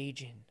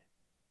contagion.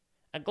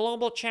 A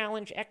global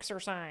challenge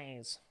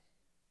exercise.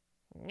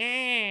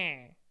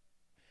 Yeah.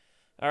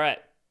 All right.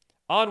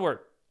 Onward.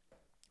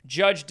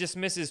 Judge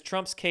dismisses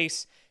Trump's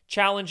case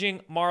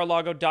challenging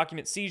Mar-a-Lago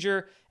document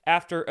seizure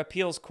after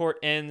appeals court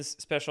ends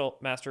special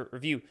master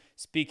review.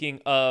 Speaking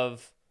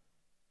of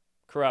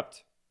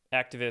corrupt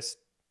activist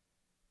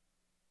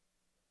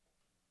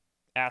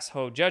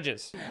asshole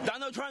judges.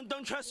 Donald Trump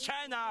don't trust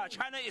China.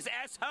 China is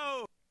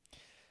asshole.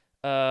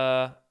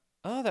 Oh,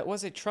 that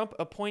was a Trump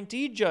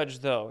appointee judge,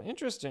 though.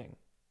 Interesting.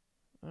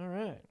 All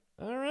right.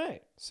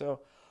 So,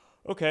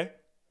 okay.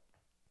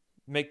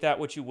 Make that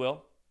what you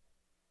will.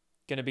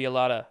 Going to be a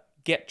lot of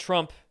get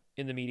Trump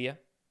in the media.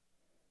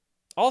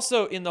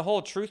 Also, in the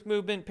whole truth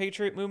movement,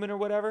 patriot movement or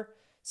whatever,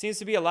 seems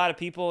to be a lot of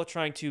people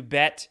trying to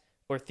bet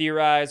or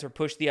theorize or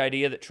push the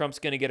idea that Trump's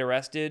going to get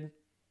arrested.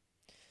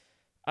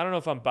 I don't know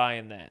if I'm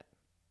buying that.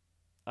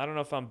 I don't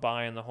know if I'm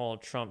buying the whole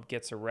Trump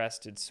gets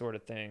arrested sort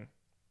of thing.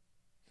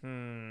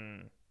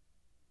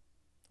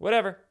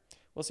 Whatever.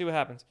 We'll see what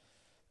happens.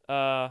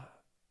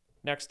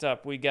 Next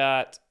up, we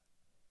got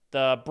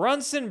the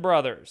Brunson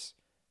brothers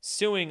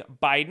suing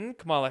Biden,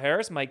 Kamala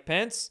Harris, Mike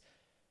Pence,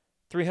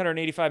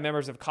 385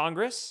 members of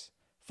Congress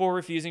for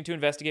refusing to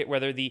investigate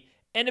whether the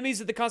enemies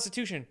of the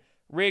Constitution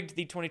rigged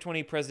the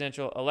 2020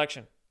 presidential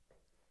election.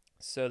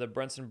 So the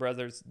Brunson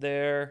brothers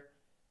there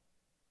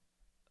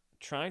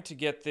trying to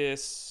get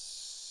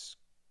this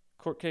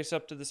court case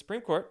up to the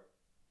Supreme Court.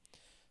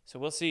 So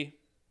we'll see.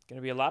 Going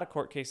to be a lot of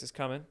court cases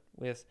coming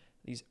with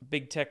these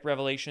big tech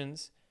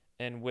revelations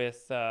and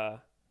with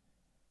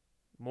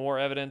more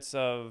evidence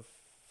of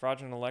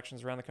fraudulent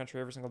elections around the country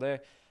every single day.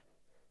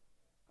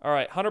 All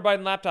right, Hunter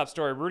Biden laptop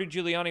story. Rudy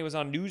Giuliani was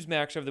on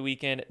Newsmax over the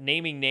weekend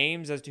naming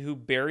names as to who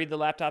buried the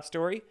laptop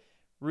story.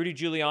 Rudy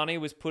Giuliani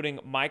was putting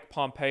Mike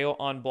Pompeo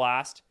on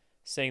blast,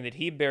 saying that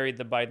he buried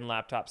the Biden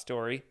laptop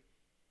story.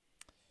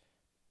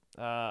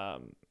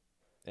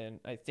 And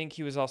I think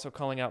he was also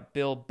calling out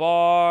Bill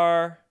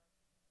Barr.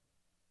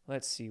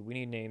 Let's see. We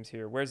need names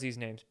here. Where's these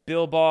names?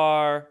 Bill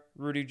Barr,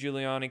 Rudy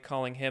Giuliani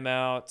calling him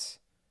out,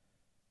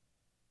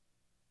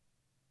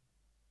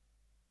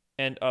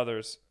 and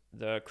others.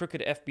 The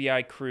crooked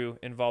FBI crew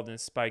involved in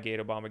Spygate,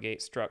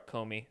 Obamagate, Strzok,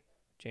 Comey,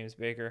 James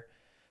Baker.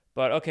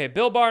 But okay,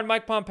 Bill Barr and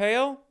Mike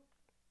Pompeo.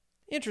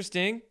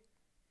 Interesting.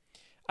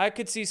 I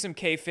could see some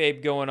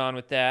kayfabe going on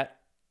with that.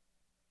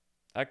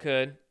 I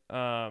could.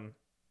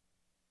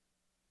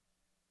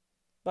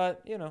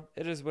 But, you know,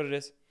 it is what it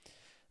is.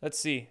 Let's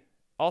see.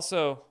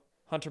 Also,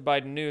 Hunter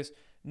Biden news.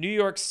 New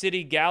York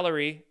City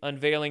Gallery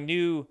unveiling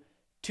new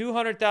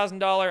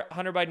 $200,000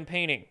 Hunter Biden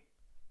painting.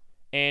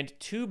 And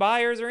 2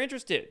 buyers are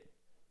interested.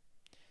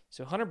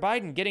 So Hunter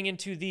Biden getting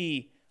into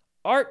the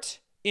art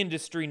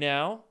industry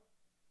now.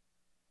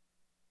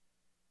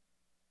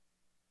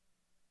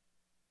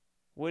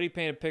 What did he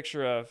paint a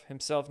picture of?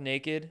 Himself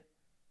naked?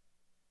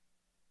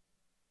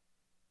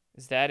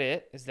 Is that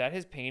it? Is that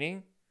his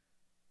painting?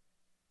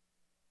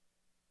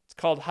 It's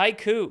called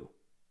Haiku.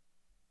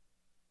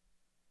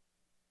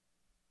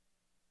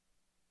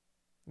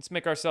 Let's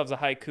make ourselves a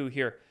haiku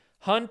here.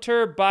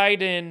 Hunter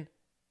Biden,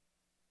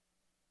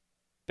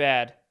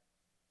 bad.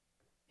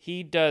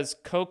 He does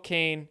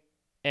cocaine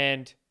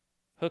and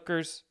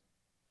hookers.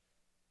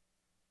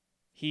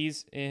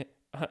 He's in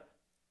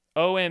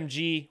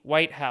OMG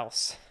White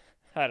House.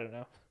 I don't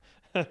know.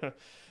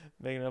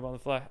 Making it up on the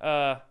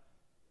fly.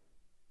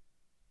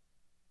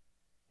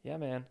 Yeah,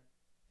 man.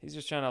 He's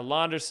just trying to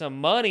launder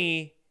some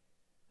money.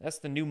 That's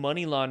the new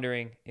money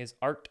laundering is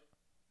art.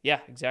 Yeah,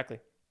 exactly.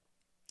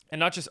 And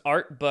not just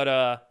art,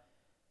 but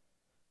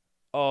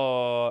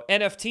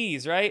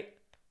NFTs, right?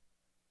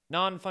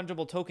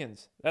 Non-fungible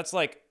tokens. That's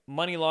like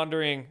money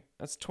laundering.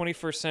 That's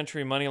 21st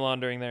century money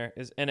laundering there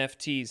is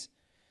NFTs.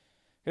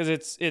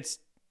 Because it's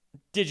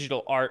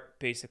digital art,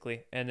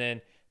 basically. And then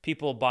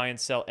people buy and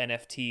sell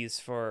NFTs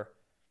for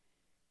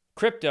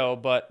crypto,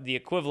 but the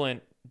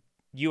equivalent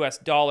US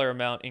dollar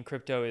amount in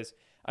crypto is,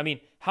 I mean,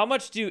 how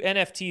much do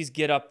NFTs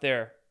get up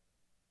there?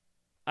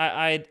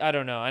 I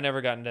don't know. I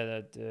never got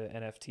into the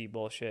NFT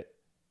bullshit.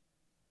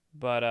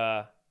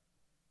 But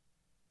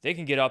they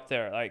can get up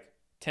there like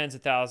tens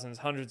of thousands,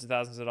 hundreds of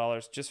thousands of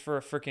dollars just for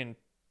a freaking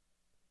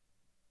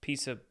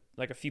piece of,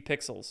 like, a few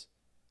pixels.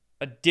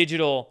 A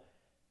digital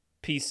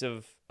piece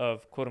of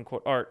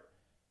quote-unquote art.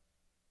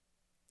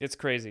 It's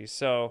crazy.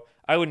 So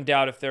I wouldn't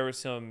doubt if there was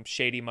some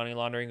shady money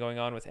laundering going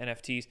on with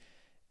NFTs.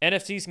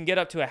 NFTs can get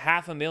up to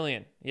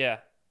 $500,000. Yeah,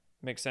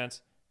 makes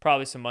sense.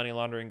 Probably some money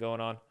laundering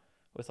going on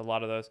with a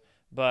lot of those.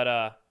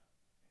 But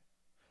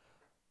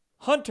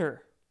Hunter's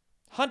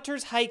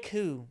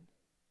Haiku.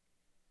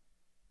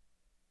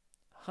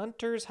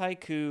 Hunter's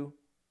Haiku,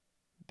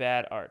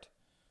 bad art.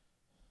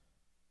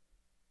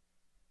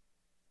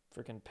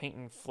 Freaking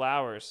painting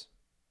flowers.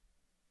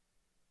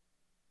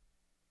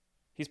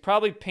 He's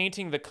probably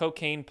painting the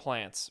cocaine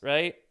plants,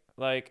 right?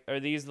 Like, are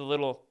these the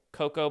little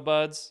cocoa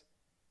buds?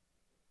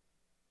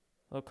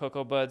 Little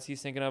cocoa buds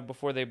he's thinking of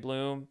before they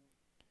bloom.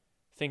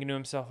 Thinking to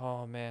himself,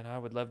 oh man, I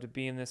would love to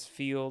be in this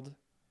field.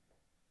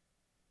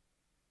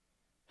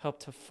 Help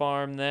to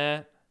farm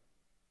that.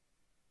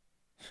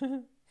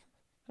 All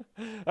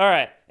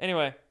right.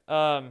 Anyway,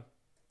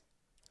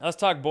 let's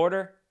talk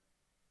border.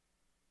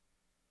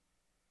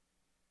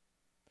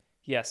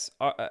 Yes,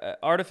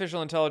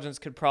 artificial intelligence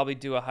could probably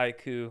do a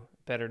haiku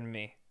better than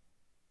me.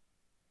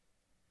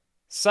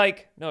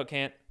 Psych. No, it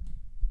can't.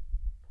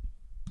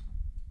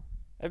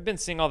 I've been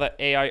seeing all that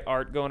AI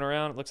art going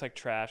around. It looks like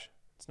trash.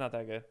 It's not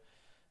that good.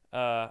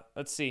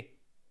 Let's see.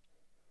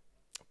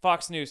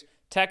 Fox News.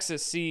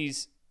 Texas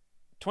sees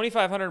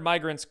 2,500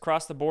 migrants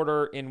cross the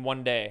border in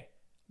one day.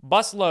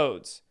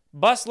 Busloads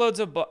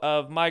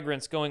of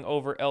migrants going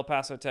over El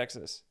Paso,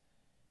 Texas.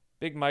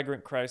 Big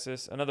migrant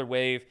crisis. Another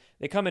wave.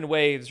 They come in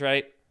waves,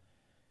 right?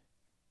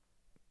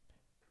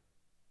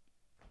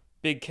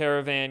 Big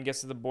caravan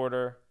gets to the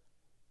border.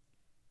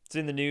 It's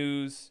in the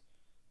news.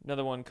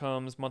 Another one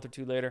comes a month or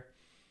two later.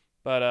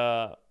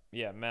 But,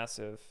 yeah,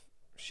 massive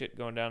shit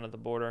going down at the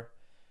border.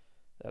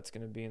 That's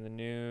going to be in the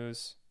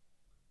news.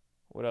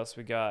 What else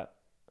we got?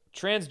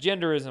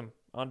 Transgenderism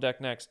on deck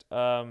next.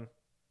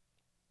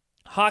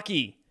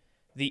 Hockey.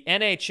 The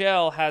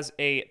NHL has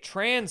a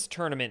trans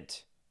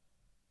tournament.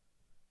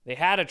 They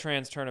had a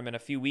trans tournament a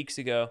few weeks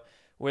ago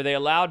where they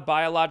allowed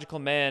biological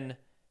men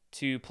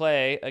to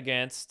play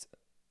against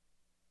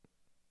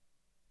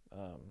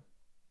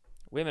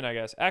women, I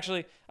guess.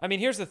 Actually, I mean,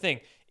 here's the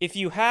thing. If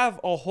you have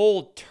a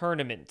whole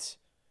tournament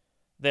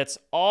that's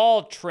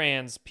all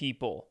trans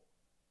people,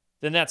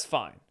 then that's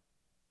fine.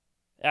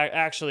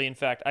 Actually, in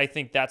fact, I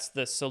think that's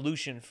the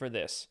solution for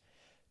this.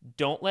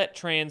 Don't let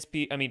trans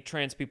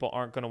people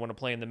aren't going to want to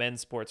play in the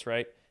men's sports,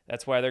 right?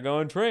 That's why they're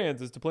going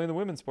trans, is to play in the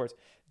women's sports.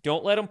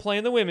 Don't let them play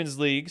in the women's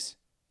leagues.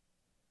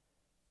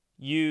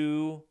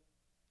 You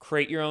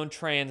create your own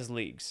trans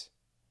leagues.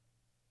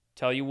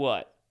 Tell you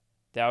what,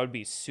 that would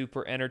be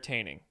super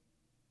entertaining.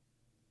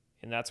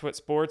 And that's what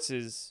sports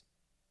is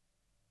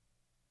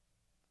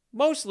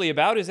mostly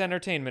about, is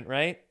entertainment,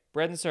 right?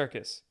 Bread and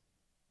circus.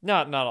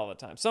 Not all the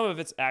time. Some of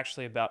it's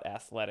actually about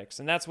athletics.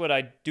 And that's what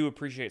I do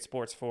appreciate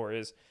sports for,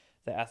 is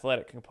the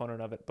athletic component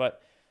of it.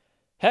 But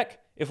heck,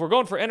 if we're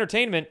going for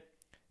entertainment,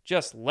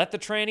 just let the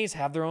trannies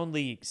have their own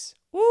leagues.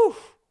 Woo!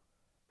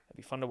 That'd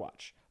be fun to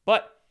watch.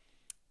 But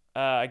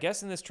I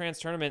guess in this trans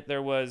tournament,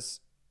 there was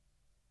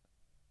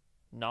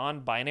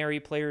non-binary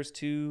players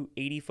too,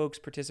 80 folks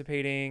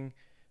participating,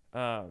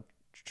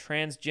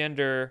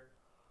 transgender.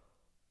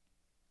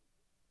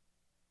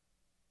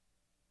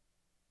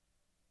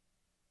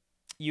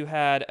 You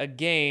had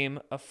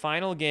a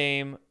final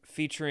game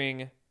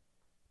featuring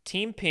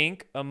Team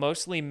Pink, a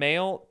mostly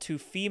male to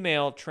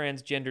female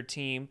transgender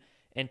team,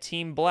 and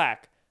Team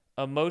Black,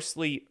 a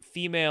mostly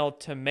female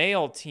to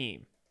male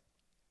team.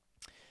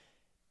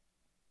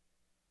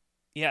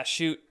 Yeah,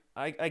 shoot.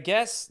 I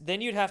guess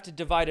then you'd have to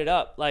divide it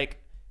up.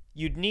 Like,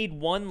 you'd need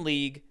one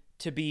league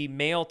to be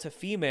male to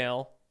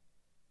female,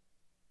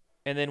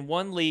 and then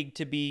one league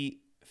to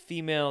be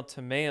female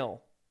to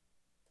male.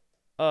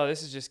 Oh,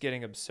 this is just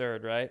getting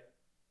absurd, right?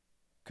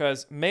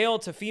 Because male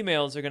to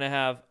females are going to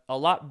have a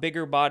lot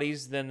bigger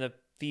bodies than the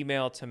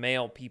female to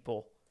male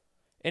people.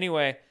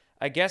 Anyway,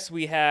 I guess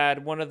we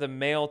had one of the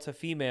male to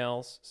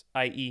females,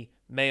 i.e.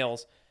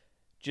 males,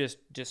 just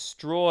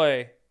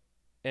destroy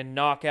and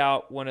knock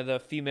out one of the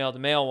female to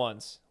male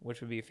ones,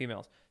 which would be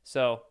females.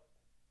 So,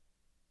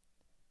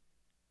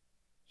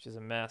 it's just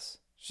a mess.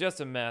 It's just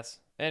a mess.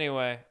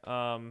 Anyway,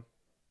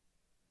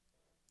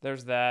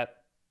 there's that.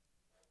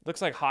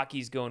 Looks like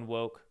hockey's going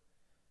woke.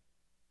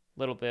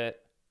 Little bit.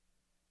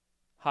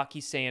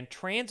 Hockey saying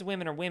trans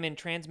women are women,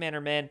 trans men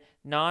are men,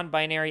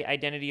 non-binary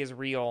identity is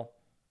real.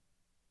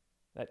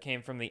 That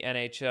came from the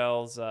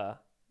NHL's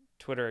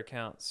Twitter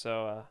account.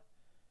 So,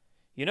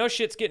 you know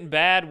shit's getting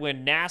bad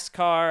when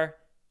NASCAR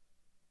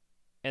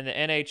and the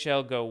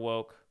NHL go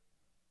woke.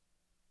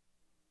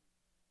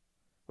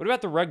 What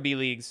about the rugby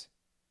leagues?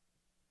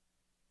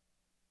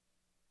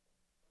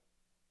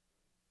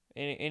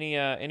 Any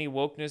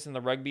wokeness in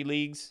the rugby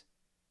leagues?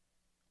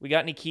 We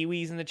got any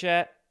Kiwis in the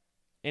chat?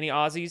 Any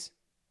Aussies?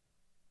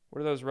 What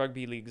are those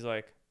rugby leagues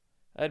like?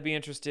 I'd be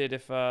interested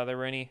if there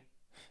were any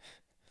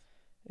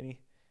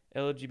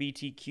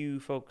LGBTQ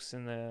folks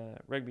in the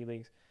rugby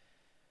leagues.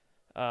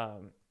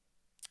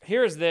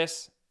 Here's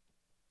this.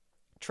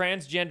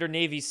 Transgender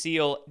Navy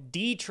SEAL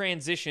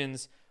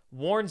detransitions,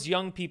 warns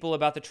young people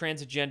about the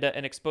trans agenda,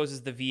 and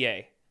exposes the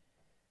VA.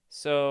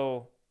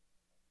 So,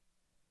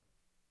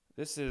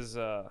 this is,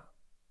 all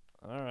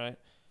right.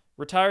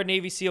 Retired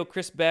Navy SEAL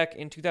Chris Beck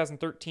in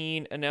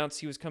 2013 announced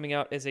he was coming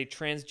out as a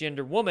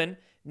transgender woman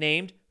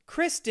named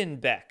Kristen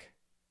Beck.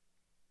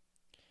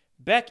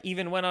 Beck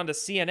even went on to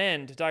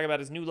CNN to talk about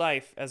his new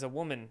life as a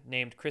woman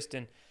named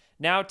Kristen.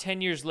 Now,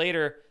 10 years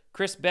later,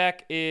 Chris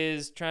Beck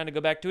is trying to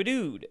go back to a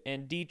dude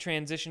and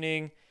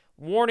detransitioning,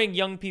 warning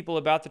young people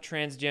about the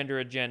transgender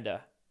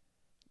agenda.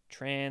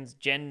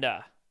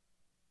 Transgender.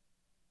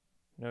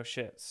 No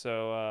shit.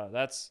 So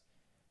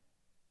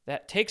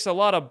that takes a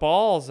lot of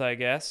balls, I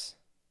guess.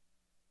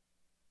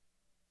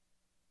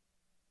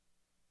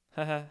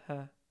 Ha ha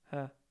ha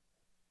ha.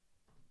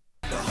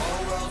 The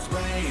whole world's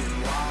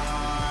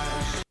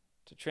brainwashed.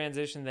 To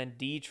transition, then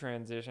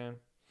detransition.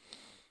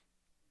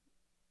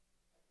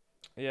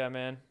 Yeah,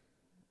 man.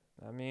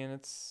 I mean,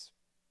 it's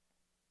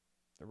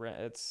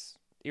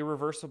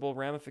irreversible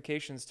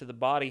ramifications to the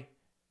body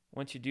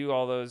once you do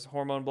all those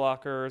hormone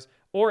blockers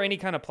or any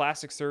kind of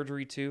plastic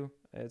surgery too.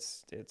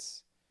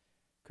 It's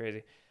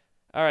crazy.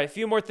 All right,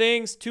 two more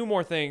things.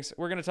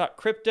 We're going to talk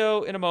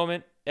crypto in a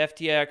moment,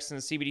 FTX and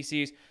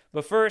CBDCs.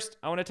 But first,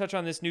 I want to touch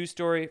on this news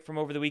story from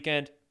over the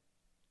weekend.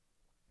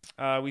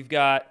 We've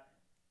got,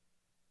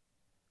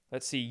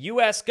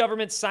 U.S.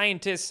 government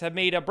scientists have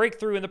made a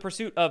breakthrough in the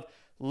pursuit of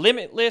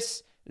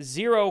limitless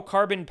zero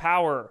carbon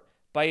power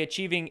by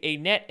achieving a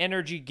net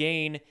energy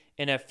gain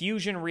in a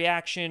fusion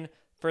reaction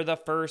for the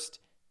first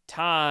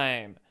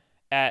time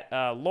at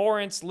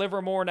Lawrence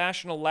Livermore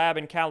National Lab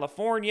in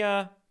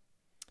California.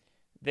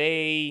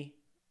 They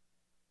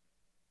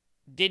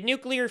did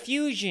nuclear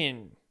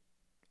fusion.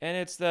 And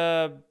it's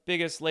the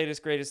biggest,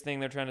 latest, greatest thing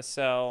they're trying to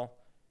sell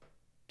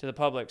to the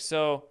public.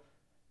 So,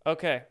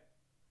 okay.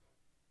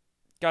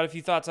 Got a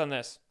few thoughts on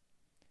this.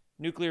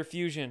 Nuclear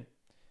fusion.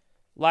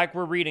 Like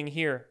we're reading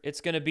here,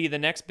 it's going to be the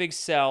next big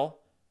sell.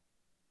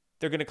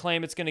 They're going to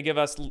claim it's going to give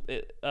us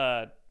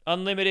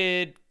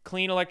unlimited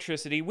clean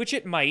electricity, which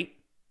it might.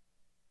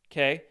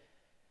 Okay.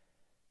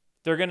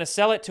 They're going to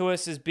sell it to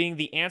us as being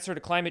the answer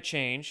to climate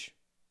change.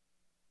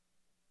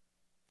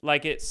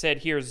 Like it said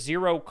here,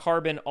 zero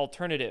carbon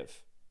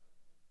alternative.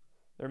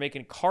 They're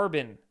making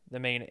carbon the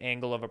main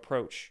angle of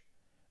approach.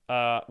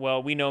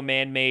 Well, we know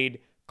man-made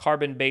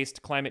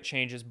carbon-based climate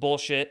change is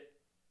bullshit.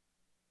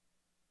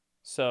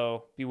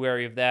 So be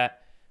wary of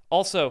that.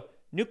 Also,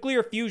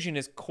 nuclear fusion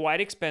is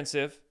quite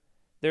expensive.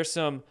 There's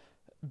some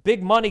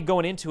big money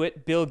going into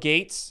it. Bill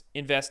Gates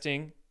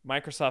investing.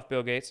 Microsoft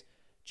Bill Gates.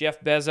 Jeff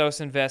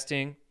Bezos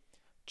investing.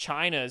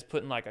 China is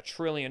putting like $1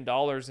 trillion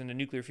into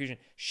nuclear fusion.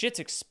 Shit's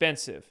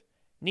expensive.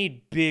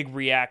 Need big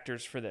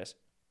reactors for this.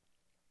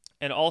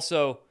 And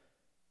also,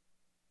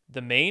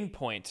 the main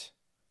point,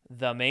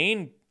 the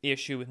main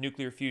issue with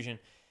nuclear fusion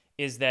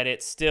is that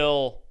it's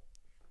still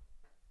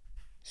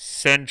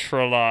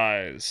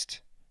centralized.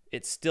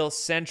 It's still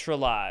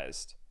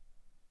centralized.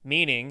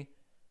 Meaning,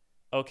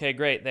 okay,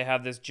 great, they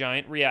have this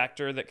giant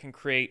reactor that can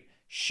create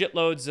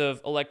shitloads of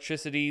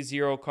electricity,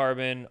 zero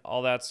carbon,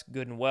 all that's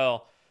good and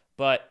well,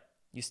 but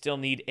you still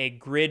need a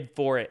grid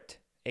for it.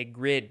 A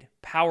grid,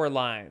 power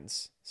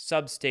lines,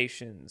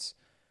 substations.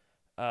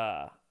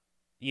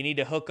 You need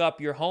to hook up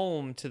your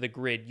home to the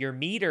grid. Your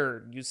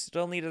meter, you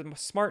still need a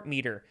smart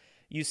meter.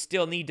 You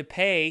still need to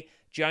pay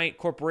giant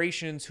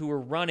corporations who are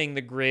running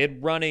the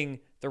grid, running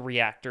the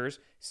reactors.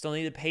 Still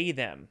need to pay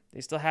them.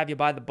 They still have you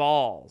by the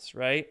balls,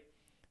 right?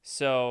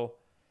 So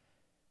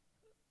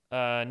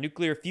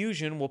nuclear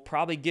fusion will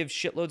probably give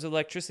shitloads of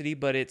electricity,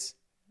 but it's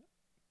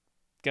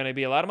going to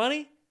be a lot of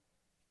money,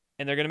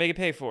 and they're going to make you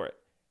pay for it.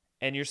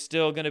 And you're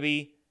still going to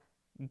be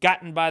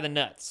gotten by the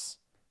nuts.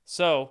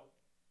 So,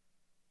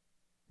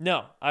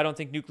 no, I don't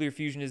think nuclear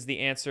fusion is the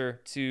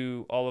answer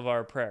to all of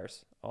our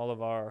prayers, all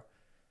of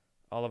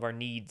our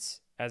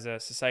needs as a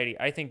society.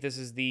 I think this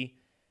is the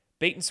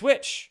bait and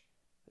switch.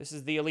 This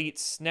is the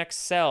elite's next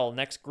sell,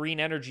 next green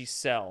energy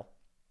sell.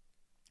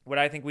 What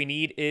I think we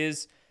need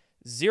is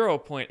 0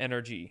 point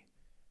energy,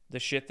 the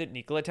shit that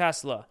Nikola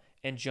Tesla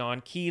and John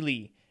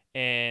Keeley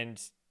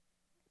and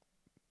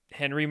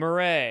Henry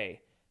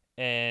Murray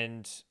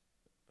and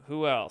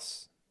who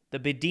else? The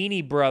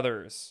Bedini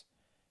brothers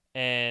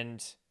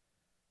and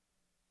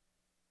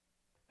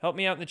help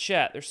me out in the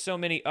chat. There's so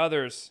many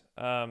others.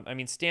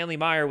 Stanley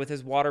Meyer with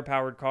his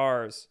water-powered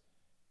cars.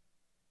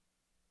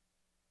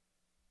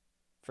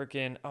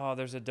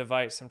 There's a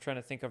device I'm trying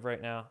to think of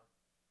right now.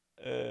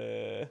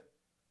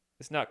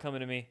 It's not coming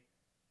to me.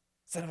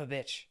 Son of a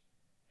bitch.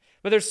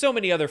 But there's so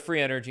many other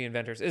free energy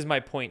inventors, is my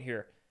point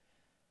here.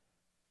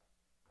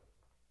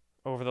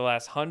 Over the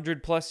last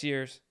 100+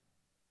 years,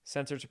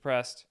 censored,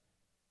 suppressed.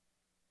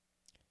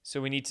 So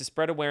we need to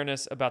spread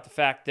awareness about the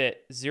fact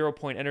that 0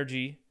 point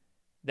energy,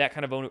 that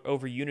kind of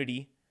over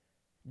unity,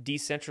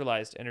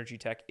 decentralized energy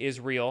tech is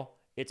real.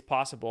 It's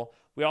possible.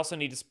 We also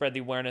need to spread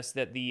the awareness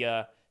that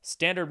the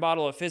standard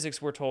model of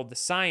physics, we're told, the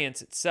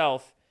science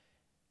itself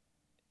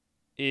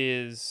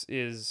is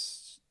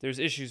there's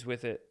issues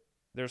with it.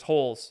 There's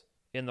holes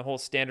in the whole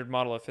standard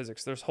model of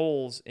physics. There's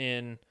holes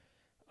in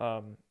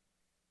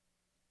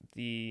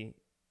the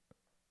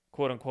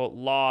quote-unquote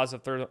laws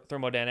of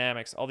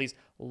thermodynamics, all these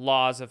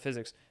laws of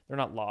physics. They're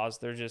not laws.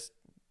 They're just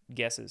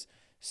guesses.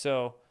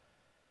 So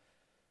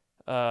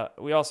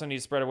we also need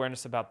to spread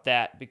awareness about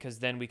that, because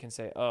then we can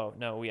say, oh,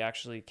 no, we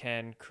actually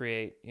can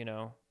create,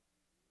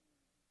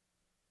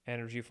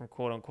 energy from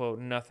quote-unquote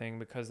nothing,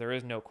 because there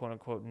is no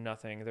quote-unquote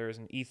nothing. There is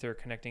an ether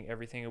connecting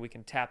everything, and we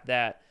can tap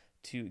that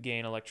to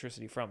gain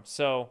electricity from.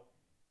 So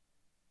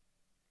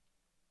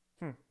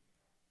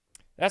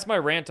that's my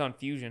rant on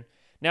fusion.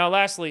 Now,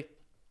 lastly,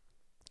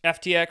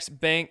 FTX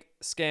bank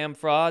scam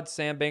fraud,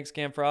 Sam Bank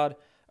scam fraud,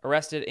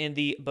 arrested in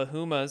the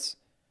Bahamas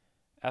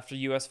after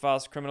U.S.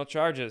 files criminal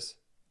charges.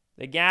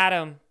 They got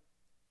him.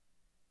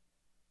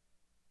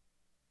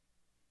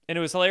 And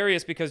it was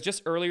hilarious because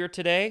just earlier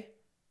today,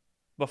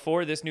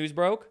 before this news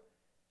broke,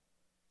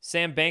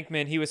 Sam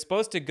Bankman, he was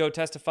supposed to go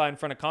testify in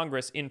front of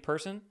Congress in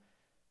person,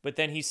 but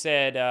then he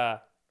said, I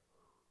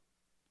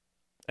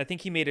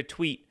think he made a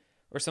tweet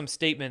or some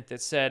statement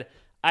that said,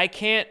 I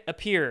can't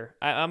appear.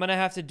 I'm going to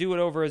have to do it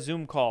over a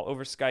Zoom call,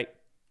 over Skype.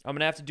 I'm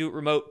going to have to do it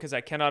remote because I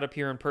cannot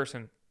appear in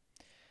person.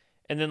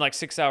 And then like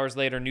 6 hours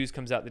later, news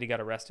comes out that he got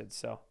arrested.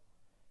 So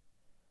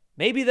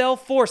maybe they'll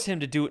force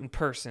him to do it in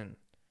person.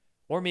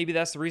 Or maybe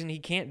that's the reason he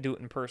can't do it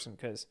in person,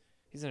 because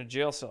he's in a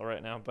jail cell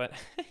right now. But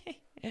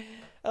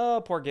oh,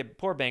 poor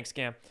bank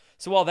scam.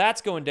 So while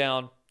that's going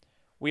down,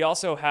 we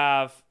also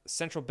have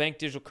central bank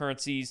digital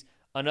currencies,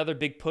 another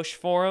big push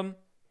for them.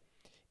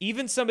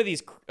 Even some of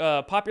these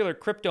popular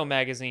crypto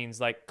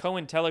magazines like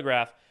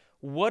Cointelegraph,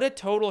 what a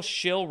total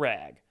shill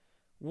rag.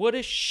 What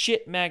a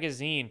shit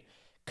magazine.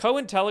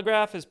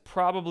 Cointelegraph is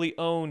probably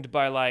owned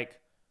by like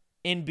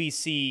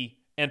NBC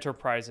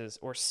Enterprises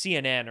or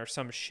CNN or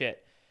some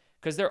shit,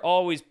 because they're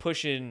always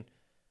pushing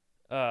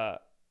globalist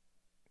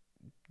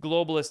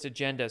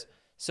agendas.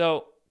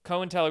 So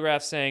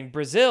Cointelegraph saying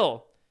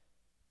Brazil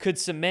could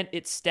cement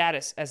its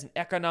status as an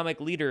economic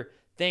leader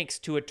thanks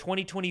to a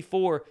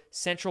 2024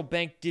 central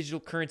bank digital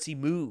currency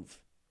move.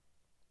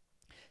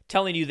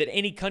 Telling you that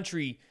any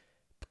country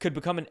could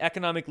become an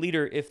economic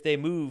leader if they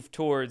move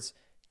towards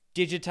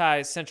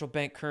digitized central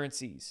bank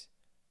currencies.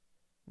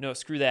 No,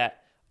 screw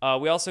that.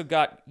 We also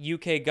got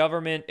UK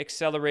government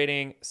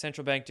accelerating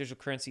central bank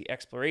digital currency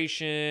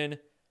exploration.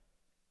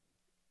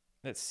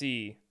 Let's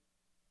see.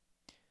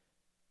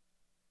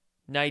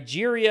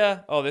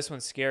 Nigeria. Oh, this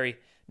one's scary.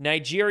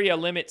 Nigeria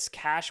limits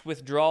cash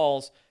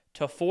withdrawals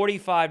to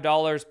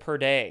 $45 per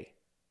day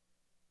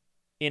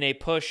in a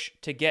push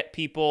to get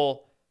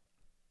people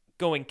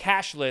going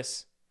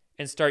cashless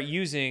and start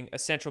using a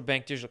central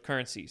bank digital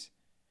currencies.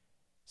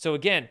 So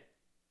again,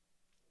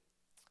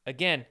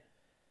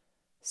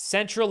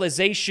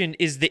 centralization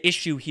is the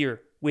issue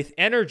here. With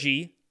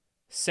energy,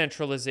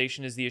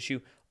 centralization is the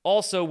issue.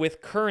 Also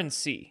with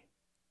currency,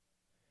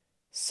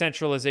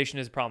 centralization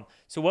is a problem.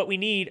 So what we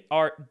need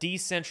are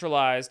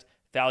decentralized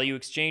value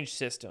exchange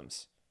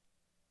systems.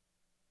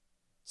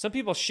 Some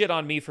people shit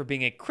on me for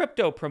being a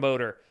crypto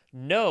promoter.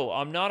 No,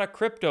 I'm not a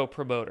crypto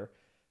promoter.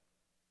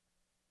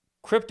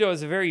 Crypto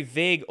is a very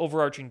vague,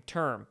 overarching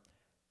term.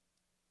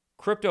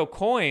 Crypto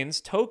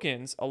coins,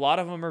 tokens, a lot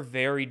of them are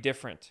very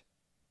different.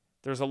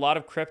 There's a lot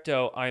of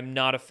crypto I'm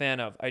not a fan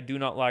of. I do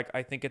not like.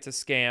 I think it's a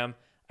scam.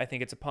 I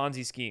think it's a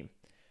Ponzi scheme.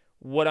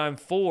 What I'm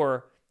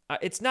for,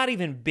 it's not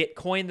even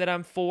Bitcoin that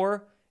I'm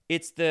for.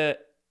 It's the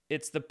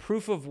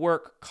proof of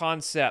work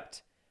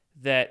concept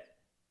that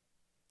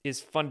is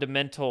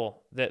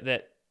fundamental,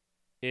 that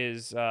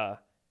is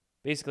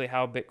basically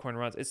how Bitcoin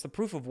runs. It's the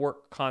proof of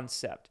work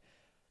concept.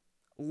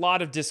 A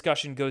lot of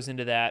discussion goes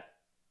into that.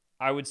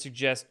 I would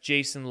suggest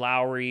Jason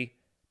Lowry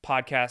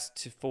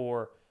podcast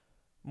for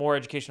more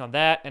education on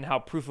that and how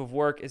proof of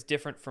work is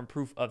different from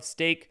proof of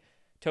stake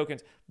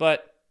tokens.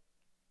 But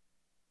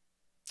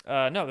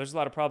no, there's a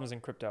lot of problems in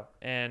crypto,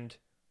 and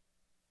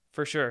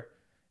for sure.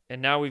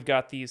 And now we've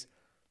got these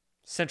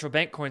central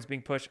bank coins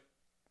being pushed.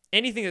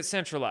 Anything that's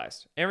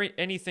centralized,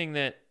 anything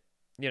that,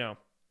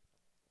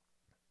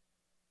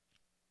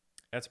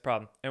 that's a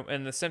problem.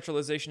 And the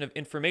centralization of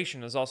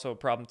information is also a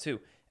problem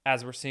too,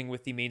 as we're seeing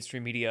with the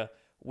mainstream media,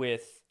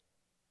 with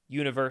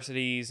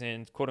universities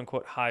and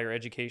quote-unquote higher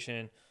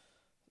education,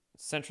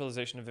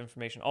 centralization of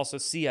information. Also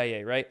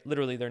CIA, right?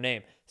 Literally their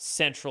name,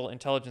 Central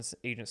Intelligence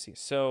Agency.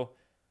 So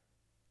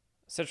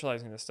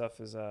centralizing this stuff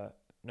is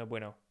no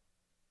bueno.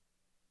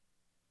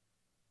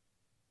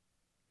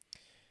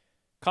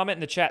 Comment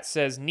in the chat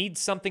says, need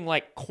something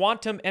like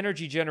quantum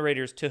energy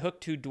generators to hook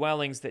to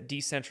dwellings that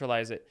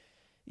decentralize it.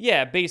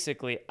 Yeah,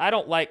 basically. I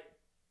don't like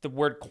the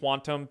word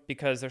quantum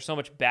because there's so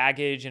much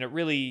baggage and it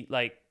really,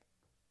 it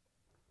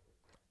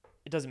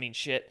doesn't mean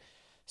shit.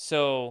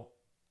 So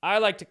I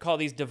like to call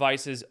these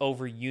devices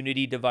over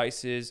unity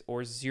devices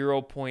or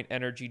 0-point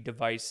energy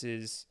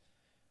devices.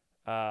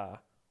 The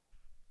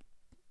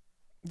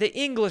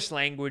English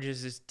language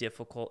is just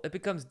difficult. It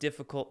becomes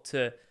difficult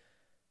to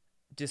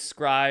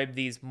describe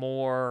these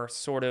more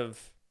sort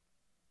of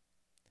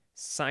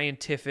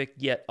scientific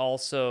yet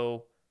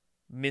also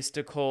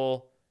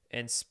mystical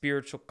and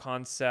spiritual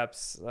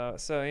concepts.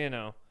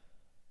 So,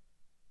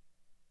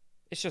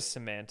 it's just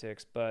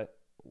semantics, but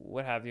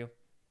what have you.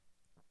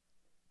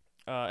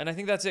 And I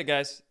think that's it,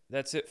 guys.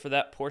 That's it for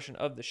that portion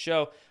of the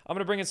show. I'm going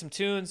to bring in some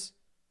tunes.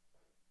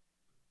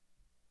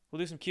 We'll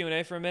do some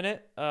Q&A for a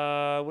minute. What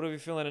are we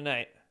feeling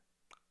tonight?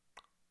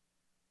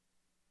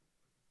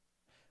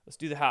 Let's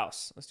do the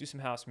house. Let's do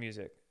some house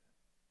music.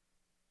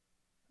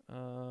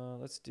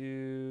 Let's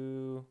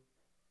do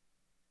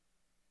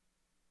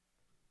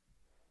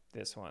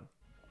this one.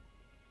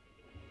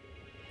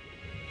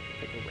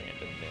 Pick a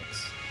random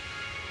mix.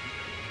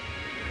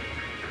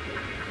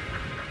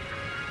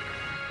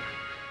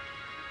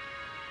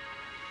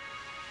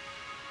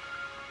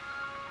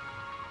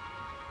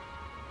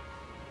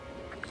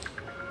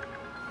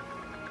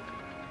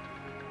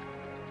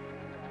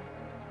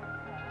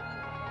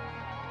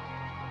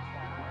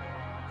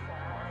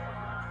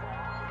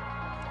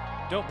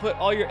 Don't put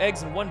all your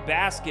eggs in one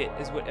basket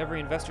is what every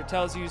investor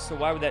tells you, so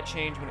why would that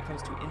change when it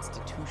comes to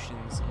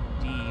institutions?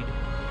 Indeed.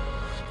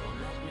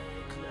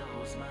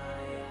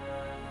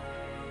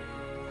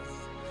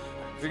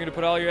 If you're going to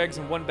put all your eggs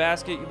in one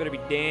basket, you better be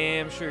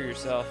damn sure of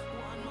yourself.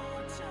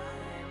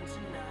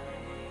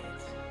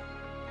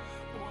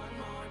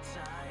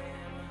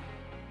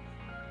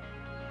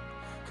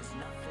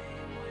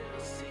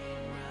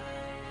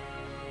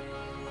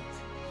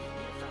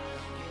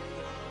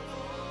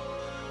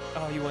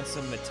 Oh, you want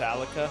some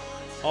Metallica?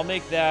 I'll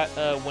make that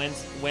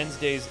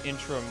Wednesday's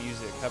intro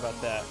music. How about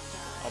that?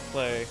 I'll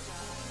play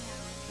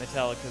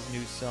Metallica's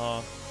new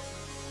song.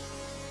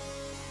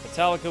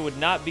 Metallica would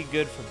not be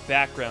good for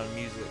background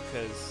music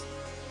because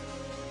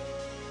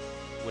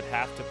would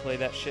have to play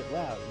that shit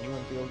loud and you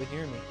wouldn't be able to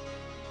hear me.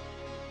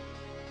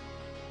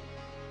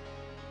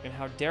 And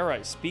how dare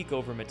I speak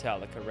over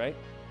Metallica, right?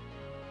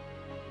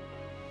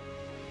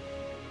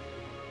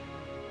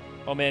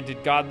 Oh man,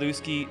 did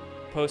Godlewski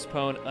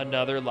postpone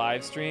another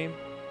live stream?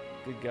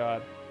 Good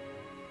God.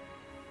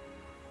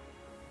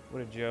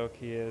 What a joke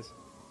he is.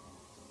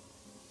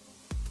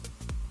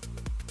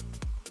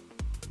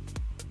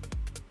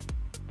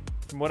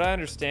 From what I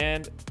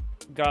understand,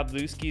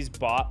 Godlewski's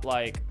bought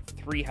like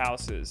 3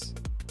 houses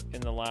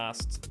in the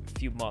last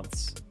few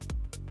months.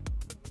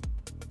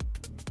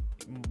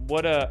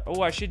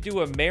 Oh, I should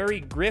do a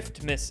Merry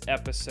Griftmas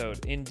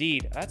episode.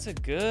 Indeed. That's a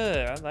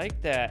good, I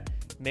like that.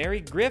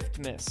 Merry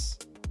Griftmas.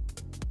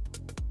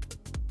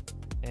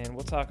 And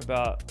we'll talk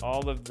about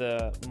all of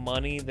the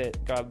money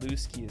that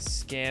Godlewski is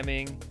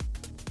scamming,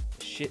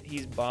 shit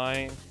he's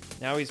buying.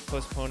 Now he's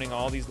postponing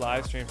all these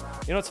live streams.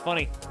 You know what's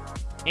funny?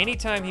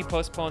 Anytime he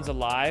postpones a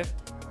live,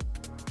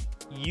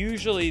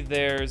 usually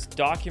there's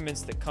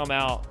documents that come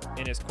out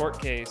in his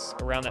court case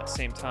around that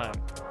same time.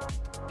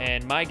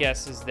 And my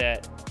guess is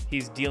that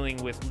he's dealing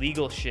with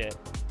legal shit,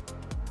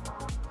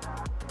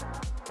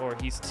 or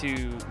he's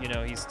too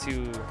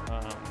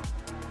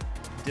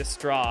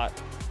distraught,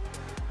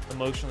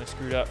 emotionally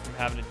screwed up from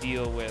having to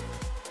deal with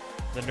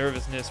the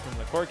nervousness from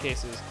the court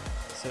cases.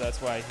 So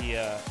that's why he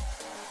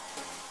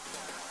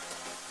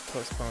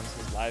postpones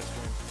his live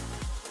stream.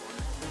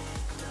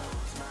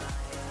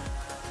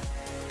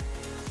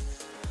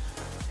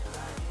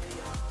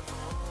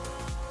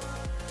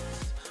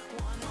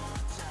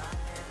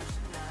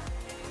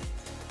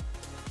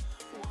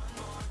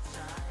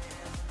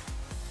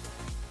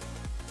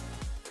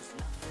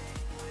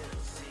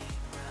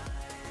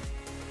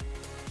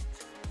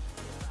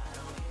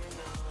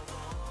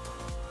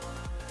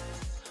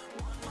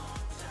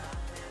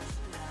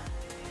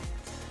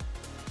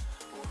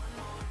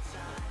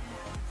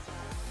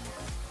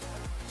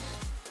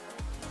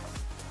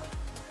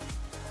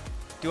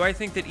 Do I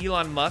think that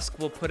Elon Musk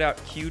will put out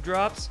Q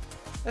drops?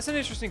 That's an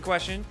interesting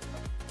question.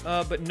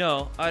 But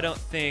no, I don't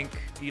think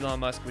Elon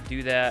Musk would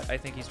do that. I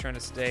think he's trying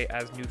to stay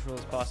as neutral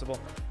as possible.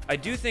 I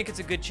do think it's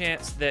a good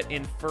chance that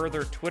in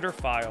further Twitter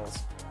files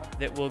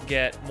that we'll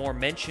get more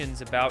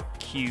mentions about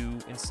Q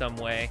in some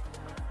way.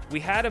 We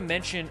had a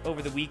mention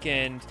over the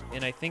weekend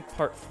in, I think,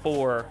 part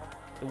 4,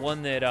 the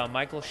one that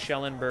Michael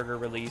Schellenberger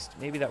released.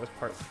 Maybe that was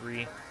part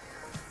 3.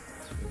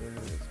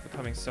 It's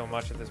becoming so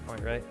much at this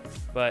point, right?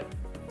 But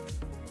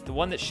the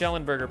one that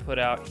Schellenberger put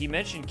out, he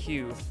mentioned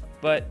Q,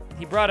 but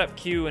he brought up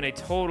Q in a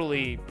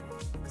totally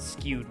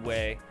skewed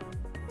way.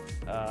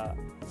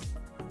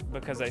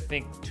 Because I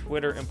think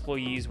Twitter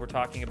employees were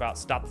talking about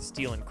Stop the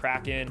Steal and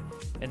Kraken,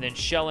 and then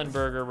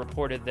Schellenberger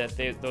reported that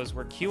those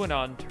were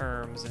QAnon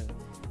terms, and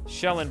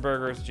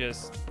Schellenberger's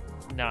just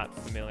not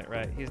familiar,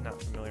 right? He's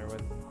not familiar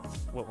with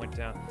what went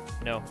down.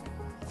 No,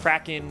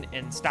 Kraken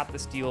and Stop the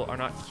Steal are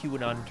not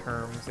QAnon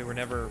terms. They were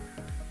never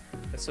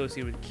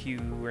associated with Q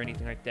or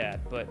anything like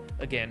that. But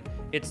again,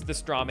 it's the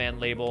straw man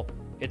label.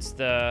 It's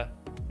the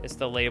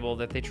label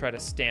that they try to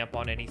stamp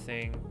on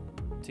anything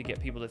to get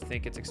people to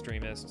think it's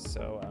extremist.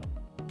 So,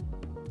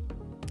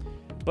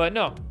 but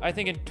no, I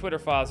think in Twitter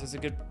files there's a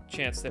good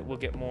chance that we'll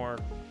get more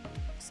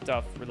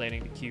stuff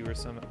relating to Q or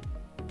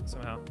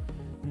somehow.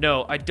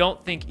 No, I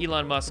don't think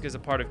Elon Musk is a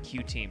part of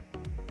Q team.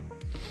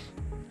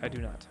 I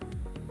do not.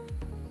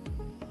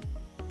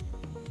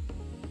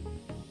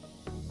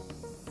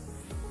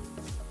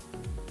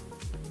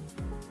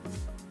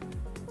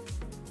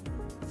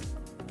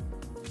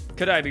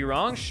 Could I be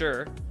wrong?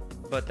 Sure.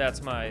 But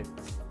that's my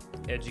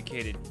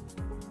educated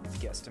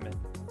guesstimate.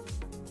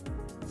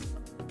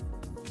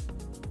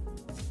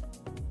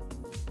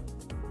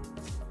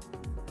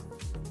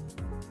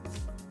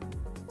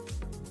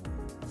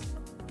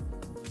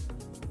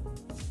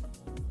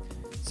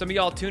 Some of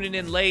y'all tuning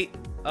in late.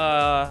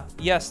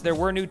 Yes, there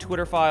were new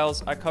Twitter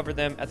files. I covered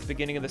them at the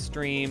beginning of the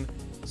stream.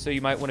 So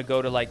you might want to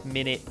go to like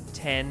minute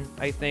 10,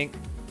 I think.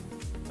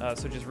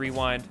 So just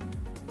rewind.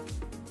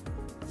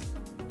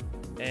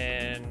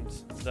 And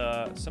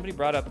somebody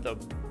brought up the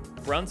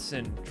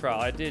Brunson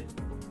trial. I did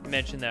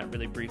mention that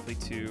really briefly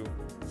too,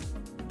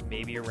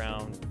 maybe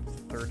around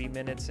 30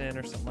 minutes in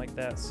or something like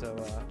that. So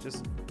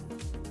just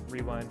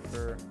rewind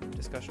for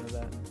discussion of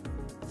that.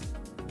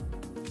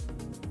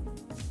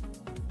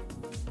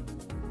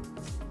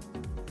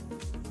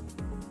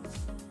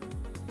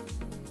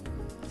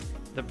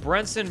 The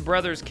Brunson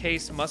brothers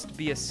case must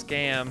be a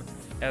scam,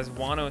 as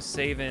Wano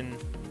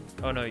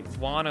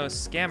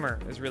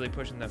Scammer is really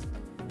pushing them.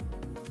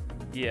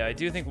 Yeah, I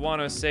do think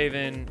Wano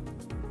Saven,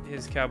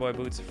 his cowboy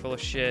boots are full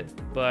of shit,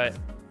 but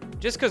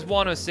just because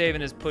Wano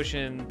Saven is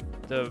pushing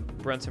the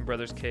Brunson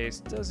brothers case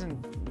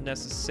doesn't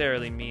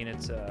necessarily mean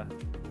it's a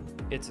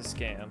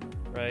scam,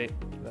 right?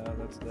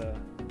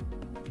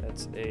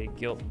 That's a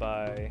guilt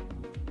by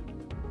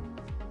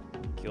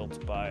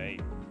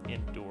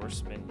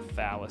endorsement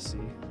fallacy,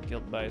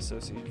 guilt by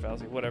association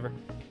fallacy, whatever.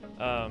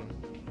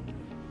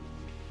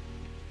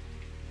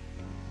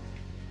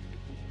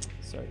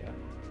 So yeah.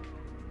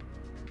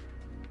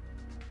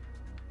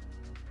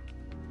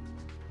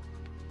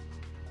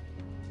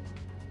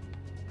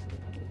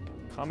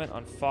 Comment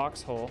on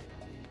Foxhole.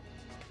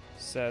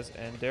 says,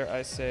 and dare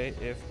I say,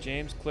 if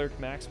James Clerk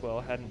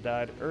Maxwell hadn't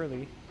died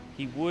early,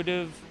 he would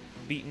have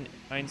beaten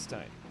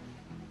Einstein.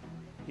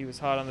 He was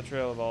hot on the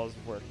trail of all his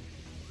work.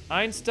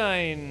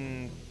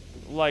 Einstein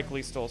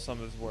likely stole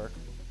some of his work.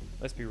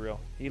 Let's be real.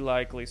 He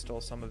likely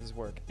stole some of his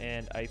work.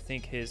 And I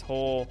think his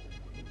whole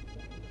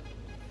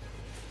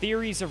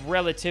theories of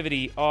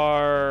relativity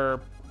are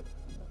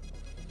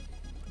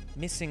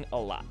missing a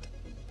lot.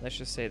 Let's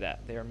just say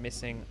that. They are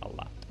missing a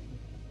lot.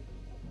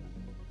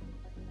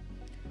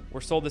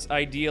 We're sold this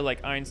idea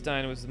like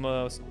Einstein was the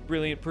most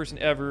brilliant person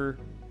ever.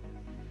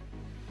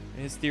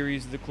 And his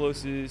theories are the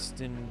closest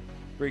and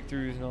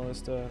breakthroughs and all this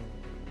stuff.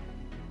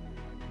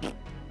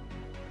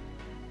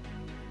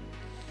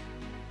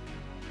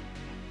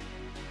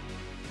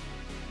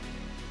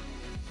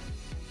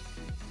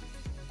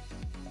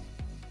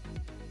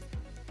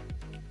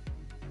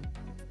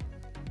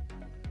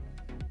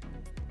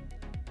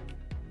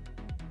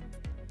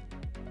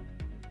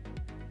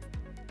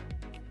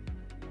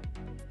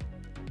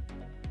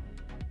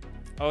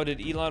 Oh,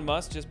 did Elon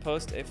Musk just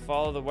post a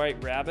follow the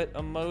white rabbit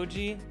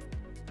emoji?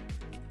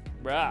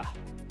 Bruh.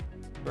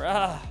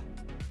 Bruh.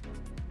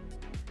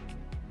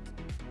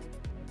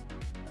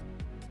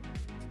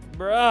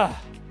 Bruh.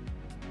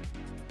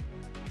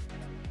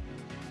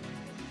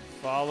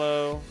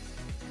 Follow.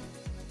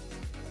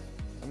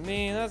 I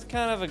mean, that's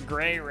kind of a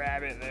gray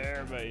rabbit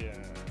there, but yeah.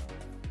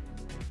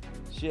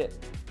 Shit.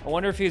 I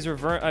wonder if he's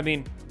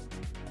Elon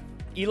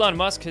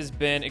Musk has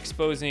been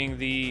exposing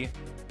the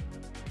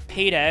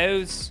paid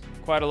ads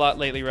quite a lot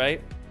lately, right?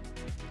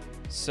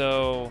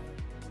 So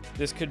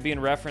this could be in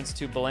reference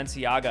to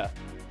Balenciaga,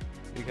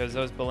 because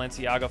those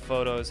Balenciaga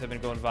photos have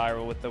been going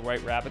viral with the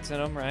white rabbits in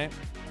them, right?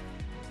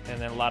 And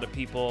then a lot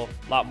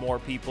more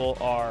people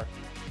are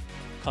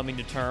coming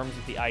to terms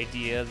with the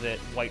idea that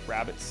white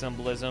rabbit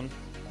symbolism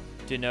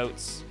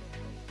denotes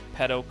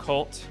pedo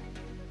cult.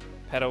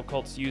 Pedo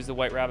cults use the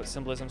white rabbit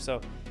symbolism,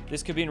 so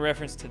this could be in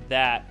reference to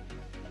that.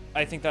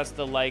 I think that's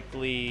the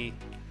likely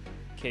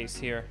case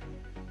here.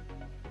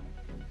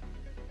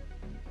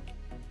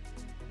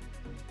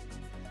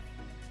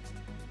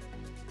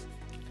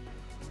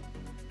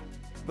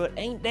 But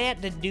ain't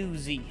that the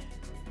doozy?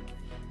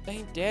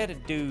 Ain't that a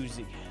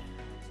doozy?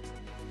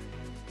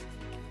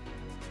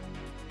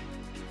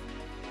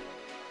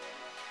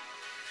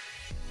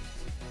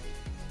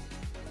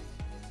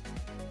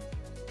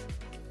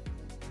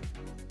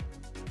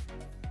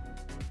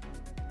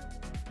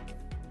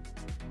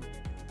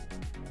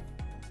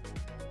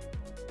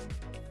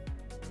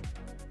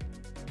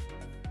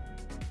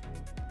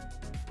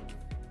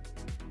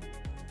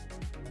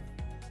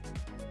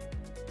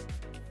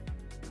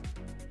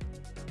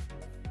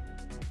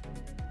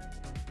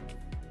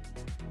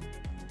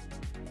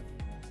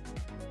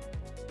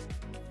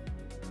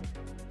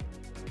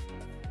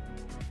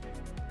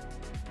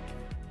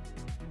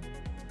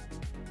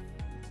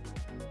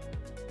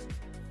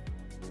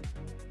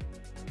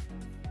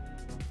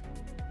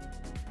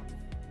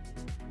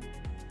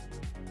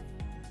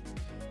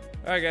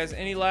 All right, guys,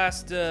 any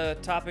last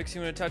topics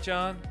you want to touch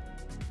on?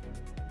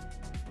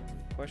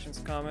 Questions,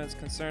 comments,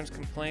 concerns,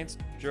 complaints,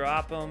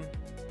 drop them.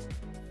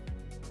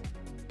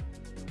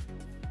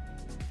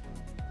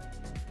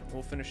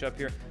 We'll finish up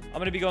here. I'm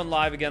going to be going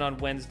live again on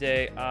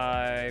Wednesday.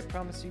 I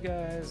promise you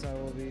guys I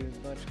will be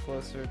much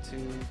closer to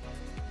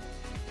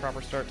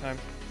proper start time.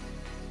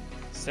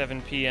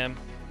 7 p.m.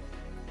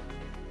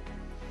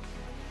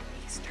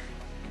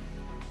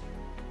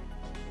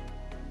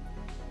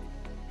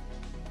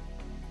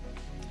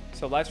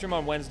 So live stream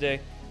on Wednesday.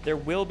 There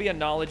will be a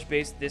knowledge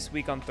base this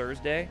week on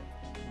Thursday,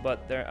 but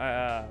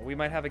we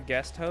might have a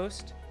guest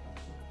host.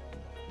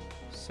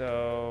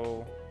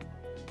 So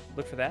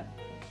look for that.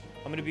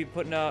 I'm going to be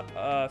putting out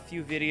a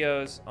few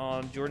videos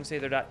on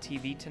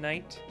jordansaythere.tv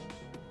tonight.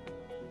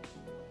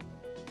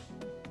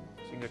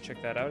 So you can go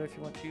check that out if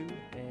you want to.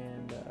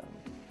 And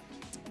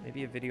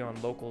maybe a video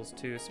on locals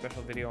too, a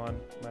special video on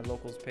my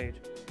locals page.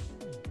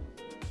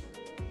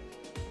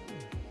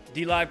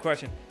 D-Live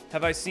question.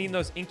 Have I seen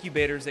those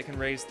incubators that can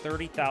raise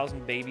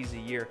 30,000 babies a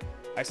year?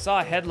 I saw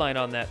a headline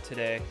on that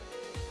today.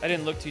 I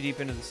didn't look too deep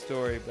into the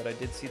story, but I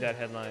did see that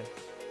headline.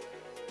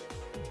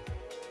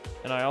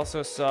 And I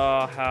also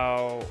saw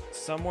how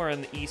somewhere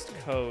in the East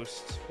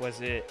Coast, was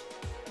it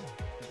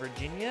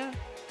Virginia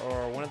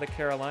or one of the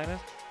Carolinas?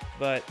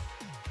 But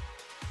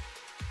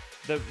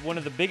one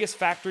of the biggest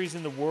factories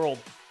in the world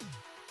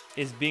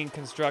is being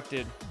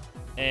constructed,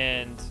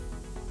 and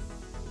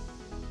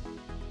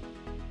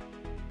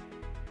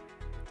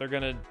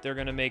they're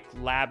gonna make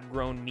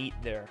lab-grown meat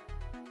there.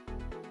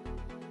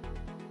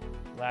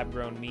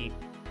 Lab-grown meat.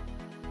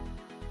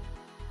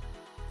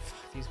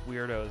 Fuck, these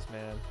weirdos,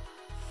 man.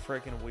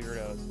 Freaking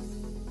weirdos.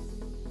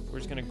 We're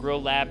just gonna grow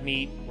lab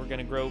meat. We're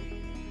gonna grow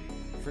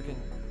freaking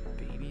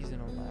babies in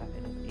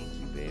an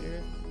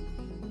incubator.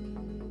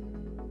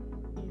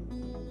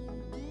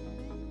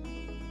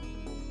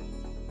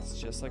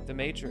 It's just like the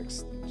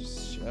Matrix.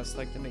 Just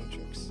like the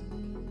Matrix.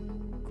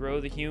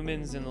 Grow the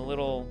humans in the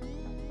little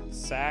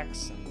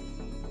sacks.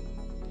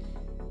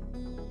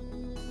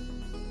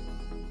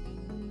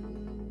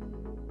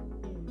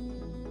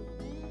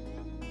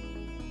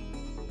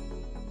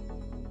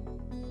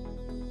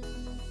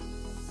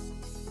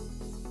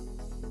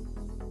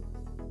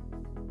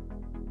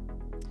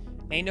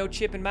 Ain't no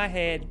chip in my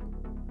head.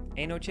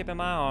 Ain't no chip in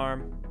my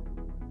arm.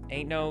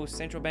 Ain't no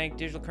central bank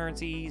digital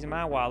currencies in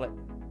my wallet.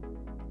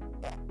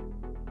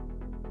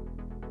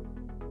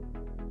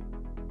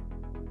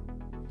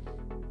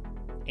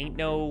 Ain't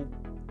no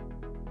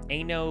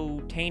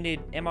tainted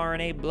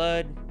mRNA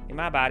blood in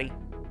my body.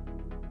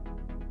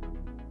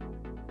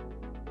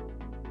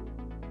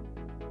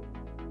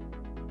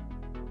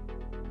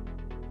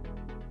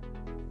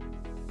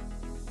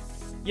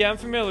 Yeah, I'm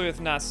familiar with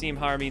Nassim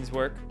Haramein's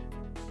work.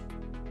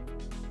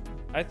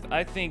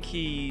 I think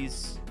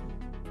he's,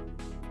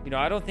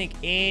 I don't think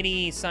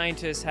any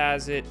scientist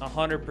has it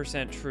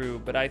 100%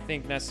 true, but I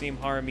think Nassim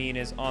Haramein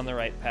is on the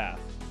right path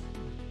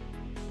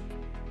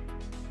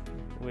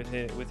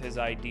with his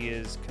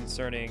ideas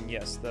concerning,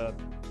 yes, the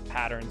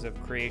patterns of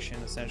creation,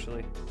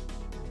 essentially.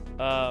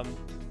 I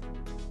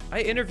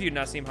interviewed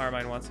Nassim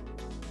Haramein once,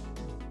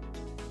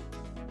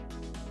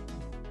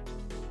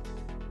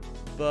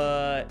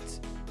 but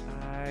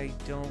I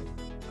don't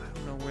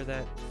know where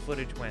that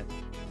footage went.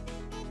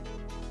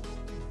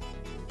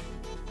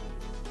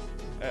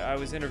 I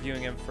was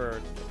interviewing him for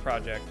a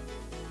project.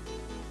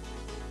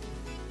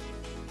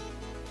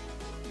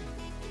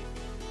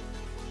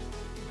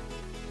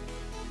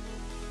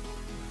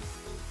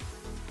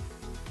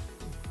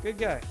 Good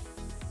guy.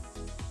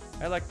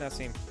 I like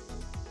Nassim.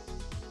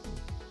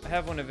 I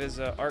have one of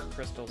his art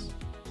crystals.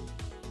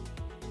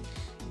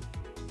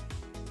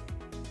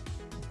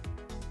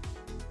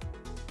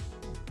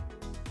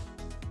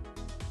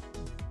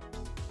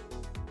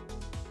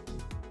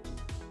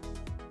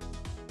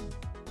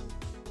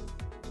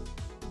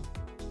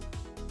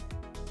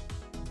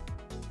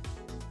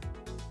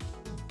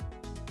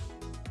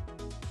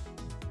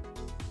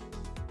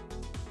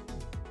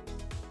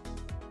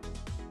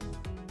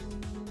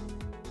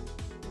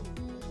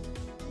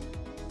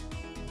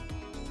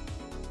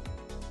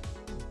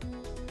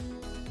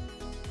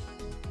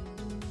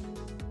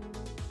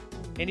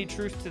 Any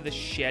truth to the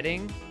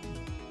shedding?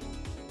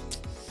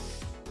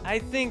 I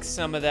think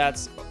some of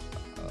that's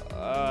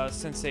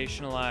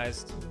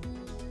sensationalized,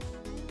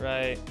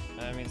 right?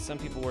 I mean, some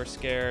people were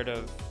scared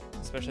of,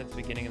 especially at the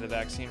beginning of the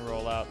vaccine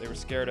rollout, they were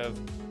scared of,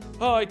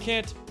 oh, I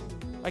can't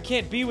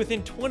be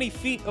within 20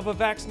 feet of a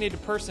vaccinated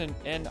person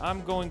and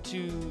I'm going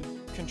to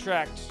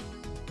contract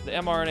the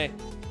mRNA.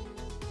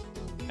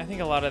 I think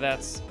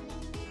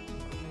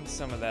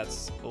some of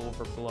that's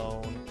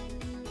overblown.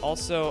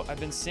 Also,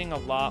 I've been seeing a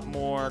lot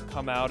more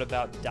come out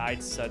about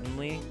died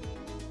suddenly.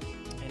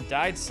 And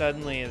died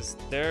suddenly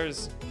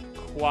there's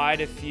quite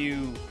a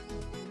few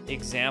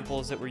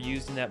examples that were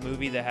used in that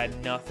movie that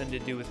had nothing to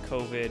do with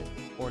COVID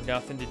or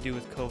nothing to do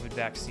with COVID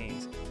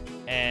vaccines.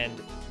 And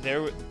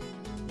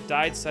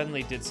died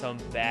suddenly did some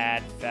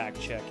bad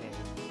fact checking.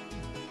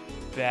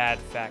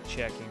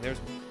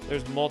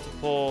 There's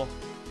multiple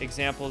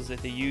examples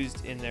that they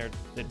used in the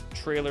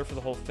trailer for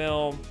the whole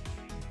film.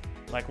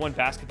 Like one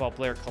basketball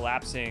player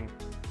collapsing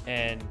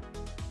and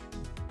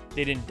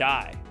they didn't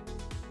die,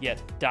 yet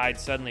died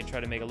suddenly, tried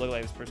to make it look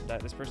like this person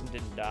died. This person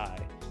didn't die.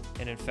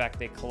 And in fact,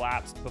 they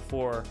collapsed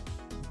before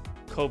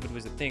COVID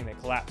was a thing. They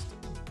collapsed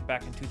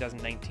back in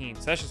 2019.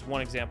 So that's just one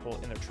example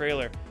in their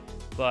trailer.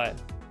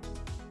 But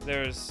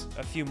there's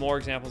a few more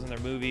examples in their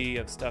movie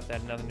of stuff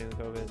that had nothing to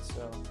do with COVID.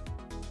 So,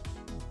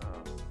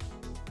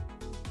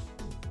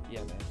 yeah,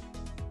 man.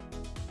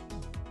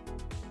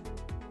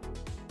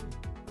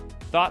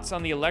 Thoughts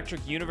on the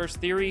electric universe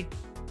theory?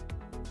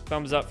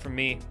 Thumbs up from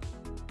me.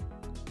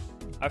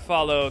 I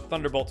follow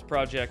Thunderbolt's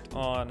project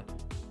on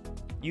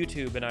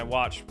YouTube and I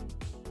watch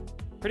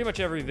pretty much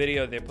every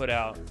video they put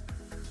out.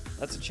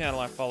 That's a channel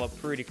I follow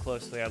pretty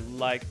closely. I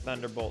like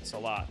Thunderbolts a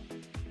lot.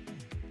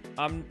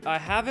 I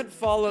haven't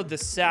followed the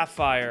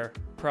Sapphire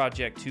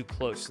project too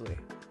closely,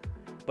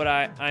 but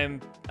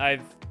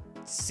I've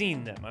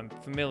seen them. I'm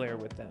familiar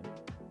with them.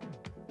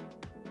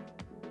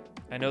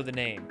 I know the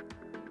name.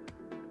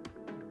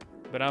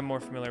 But I'm more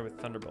familiar with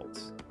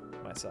Thunderbolts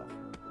myself.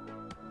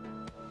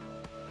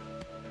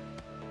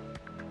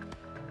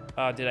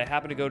 Did I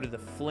happen to go to the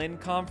Flynn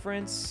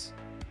conference?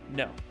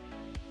 No.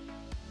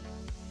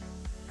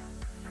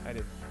 I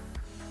didn't.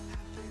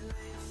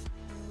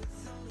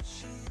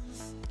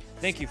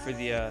 Thank you for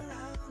the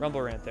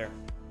Rumble rant there.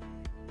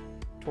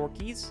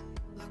 Torqueys?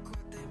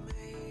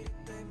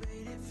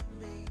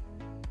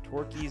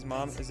 Torqueys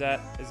mom? Is that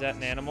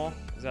an animal?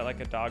 Is that like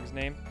a dog's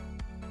name?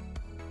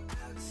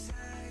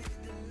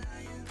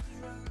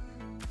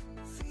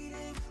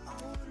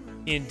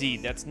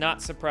 Indeed, that's not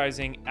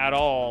surprising at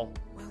all.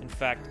 In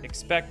fact,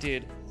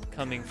 expected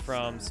coming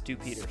from Stu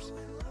Peters.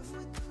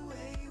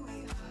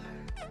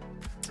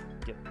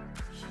 Yep.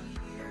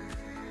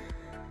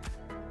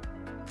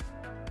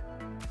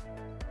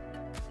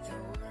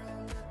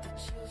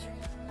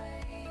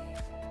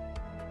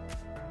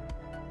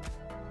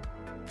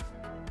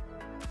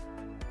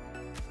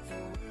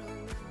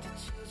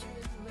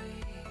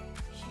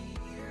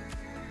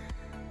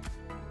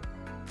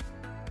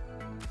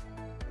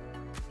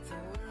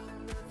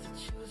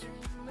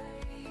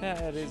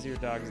 That is your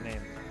dog's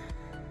name.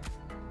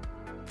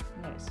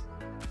 Nice.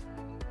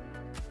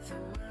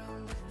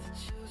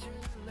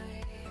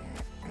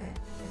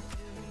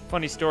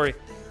 Funny story.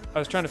 I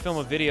was trying to film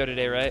a video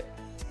today, right?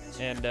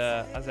 And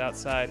I was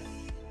outside.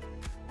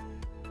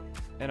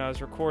 And I was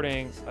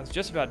recording. I was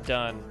just about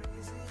done.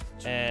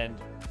 And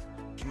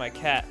my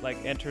cat,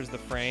 like, enters the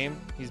frame.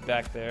 He's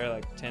back there,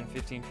 like, 10,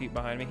 15 feet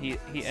behind me.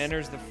 He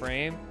enters the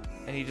frame,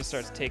 and he just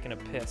starts taking a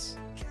piss.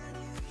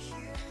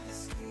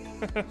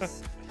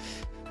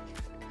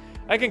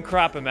 I can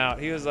crop him out.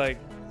 He was, like,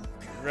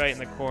 right in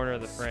the corner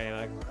of the frame.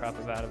 I can crop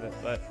him out of it,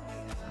 but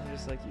I'm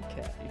just like, you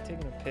cat, you're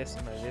taking a piss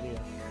in my video.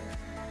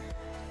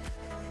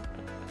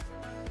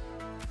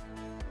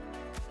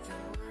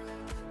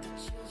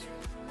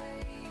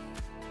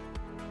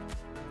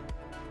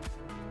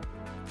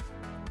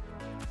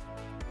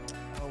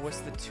 Oh,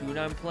 what's the tune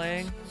I'm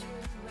playing?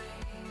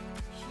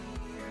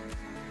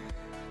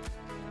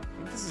 I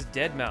think this is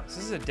deadmau5. This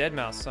is a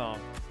deadmau5 song.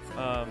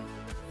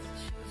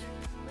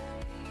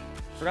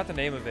 Forgot the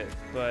name of it,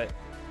 but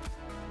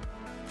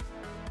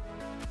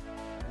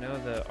I know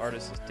the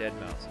artist is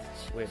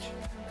deadmau5, which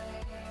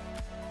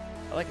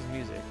I like his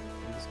music.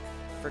 He's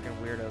freaking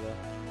weirdo though.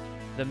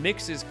 The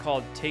mix is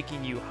called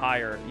Taking You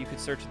Higher. You could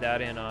search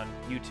that in on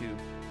YouTube.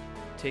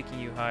 Taking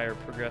You Higher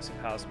Progressive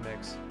House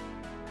Mix.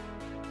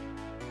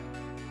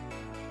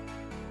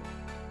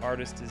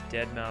 Artist is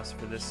deadmau5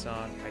 for this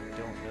song. I don't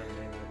know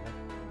the name of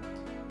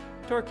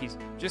it. Torqueys.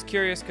 Just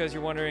curious because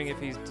you're wondering if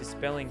he's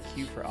dispelling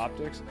Q for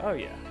optics. Oh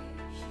yeah.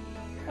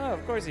 Oh,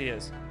 of course he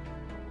is.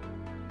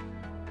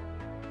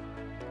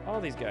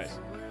 All these guys.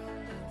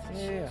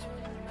 Yeah.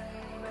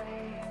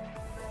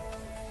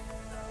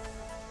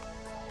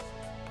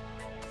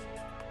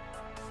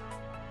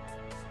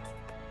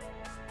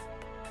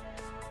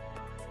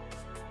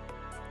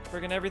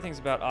 Friggin' everything's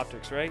about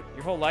optics, right?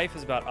 Your whole life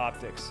is about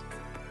optics.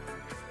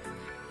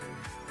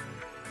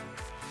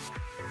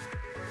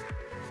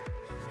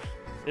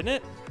 Isn't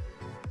it?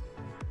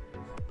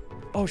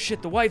 Oh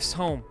shit, the wife's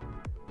home.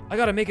 I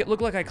gotta make it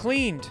look like I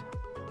cleaned.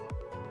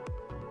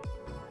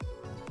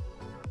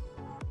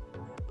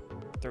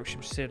 Throw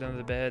some shit under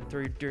the bed. Throw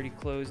your dirty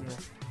clothes in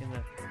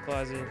the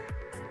closet.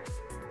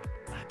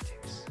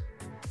 Optics.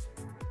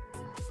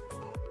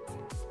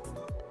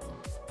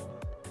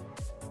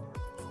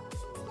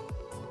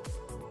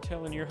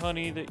 Telling your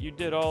honey that you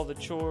did all the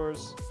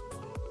chores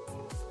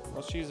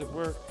while she's at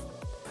work.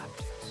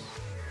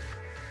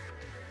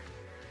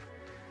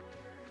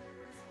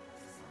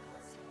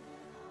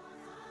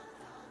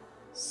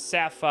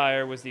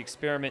 Sapphire was the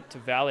experiment to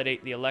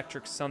validate the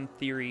electric sun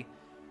theory.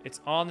 It's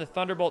on the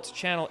Thunderbolts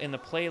channel in the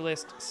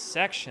playlist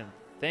section.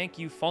 Thank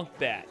you,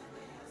 Funkbat.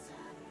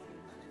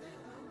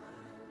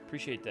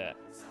 Appreciate that.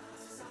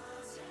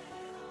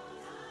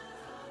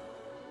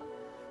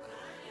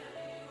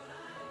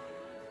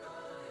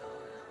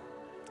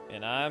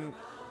 And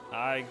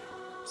I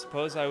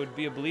suppose I would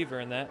be a believer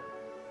in that.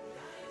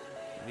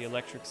 The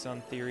electric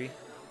sun theory.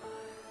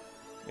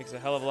 Makes a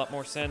hell of a lot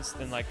more sense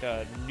than like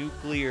a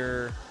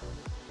nuclear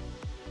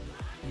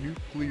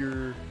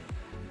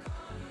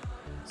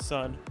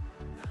sun.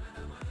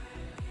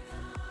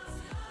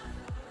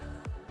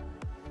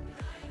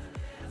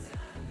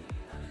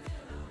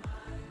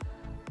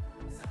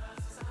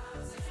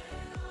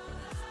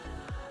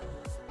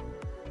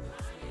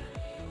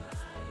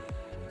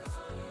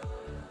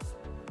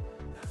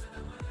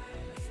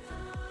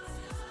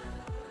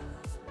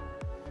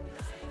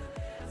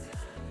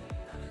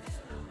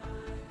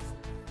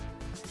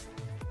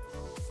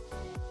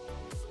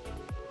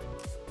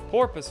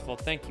 Porpoiseful,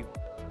 thank you.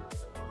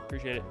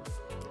 Appreciate it.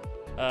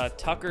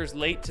 Tucker's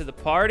late to the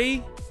party?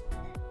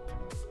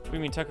 What do you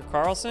mean, Tucker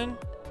Carlson?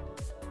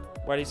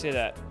 Why do you say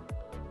that?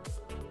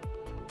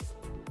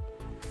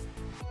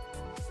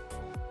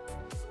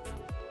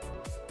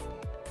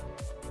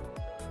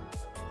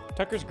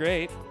 Tucker's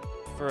great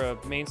for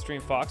a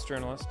mainstream Fox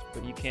journalist,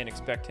 but you can't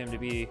expect him to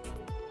be,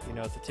 you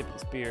know, at the tip of the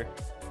spear.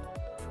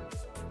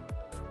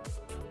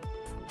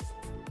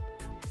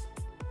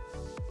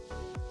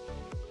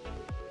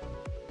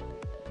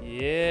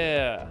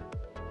 Yeah.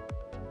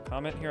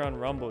 Comment here on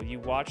Rumble. You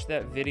watched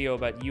that video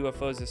about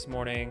UFOs this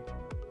morning.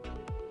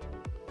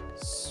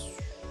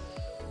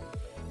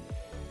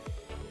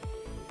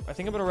 I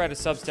think I'm going to write a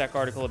Substack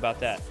article about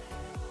that.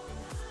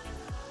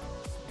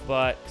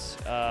 But,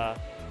 I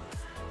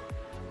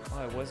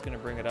was going to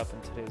bring it up in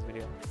today's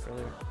video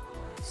earlier.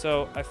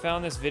 So, I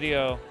found this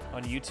video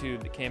on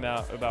YouTube that came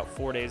out about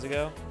 4 days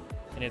ago.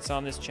 And it's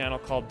on this channel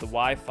called The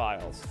Y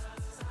Files.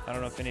 I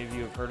don't know if any of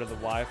you have heard of The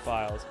Y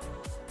Files.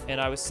 And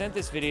I was sent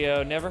this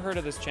video, never heard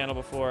of this channel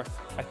before.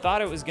 I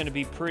thought it was going to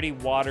be pretty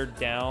watered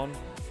down,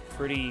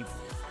 pretty,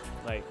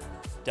 like,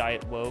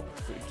 diet woke,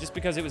 just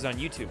because it was on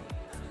YouTube.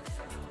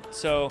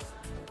 So,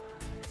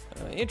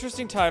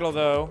 interesting title,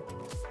 though.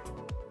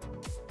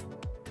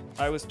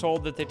 I was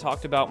told that they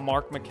talked about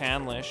Mark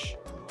McCandlish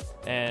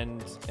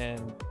and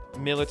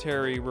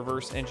military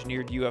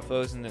reverse-engineered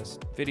UFOs in this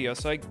video.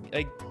 So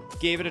I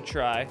gave it a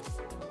try.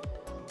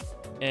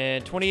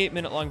 And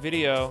 28-minute long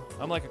video,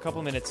 I'm like a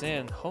couple minutes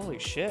in. Holy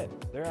shit,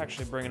 they're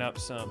actually bringing up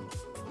some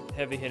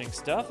heavy-hitting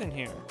stuff in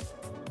here.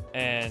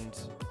 And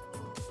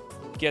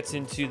gets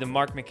into the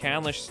Mark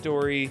McCandlish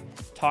story,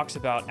 talks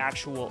about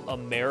actual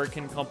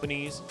American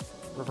companies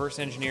reverse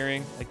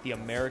engineering, like the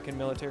American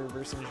military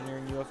reverse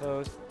engineering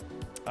UFOs.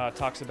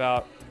 Talks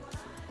about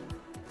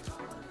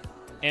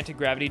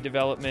anti-gravity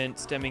development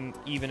stemming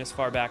even as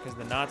far back as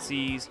the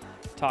Nazis.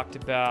 Talked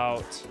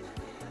about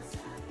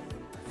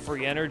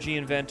free energy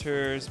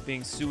inventors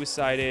being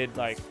suicided.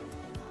 Like,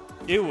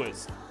 it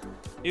was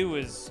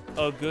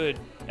a good,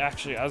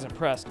 actually, I was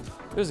impressed.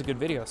 It was a good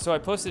video. So I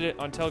posted it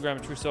on Telegram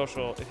and True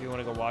Social if you want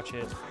to go watch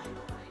it.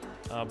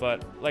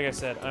 But like I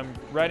said, I'm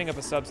writing up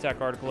a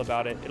Substack article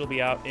about it. It'll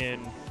be out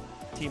in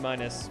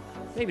T-minus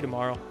maybe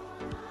tomorrow.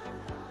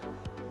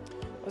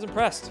 I was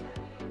impressed.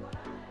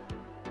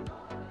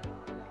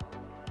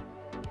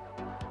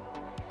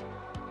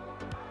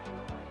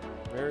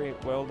 Very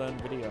well done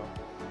video.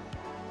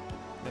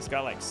 It's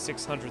got like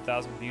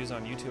 600,000 views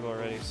on YouTube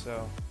already,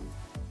 so.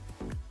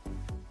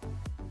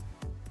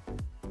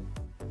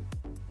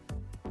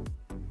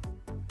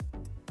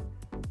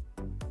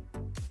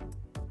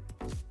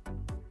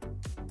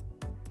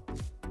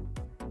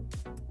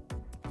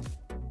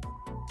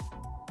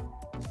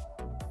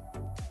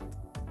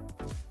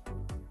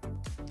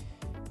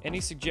 Any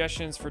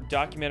suggestions for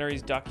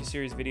documentaries,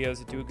 docuseries videos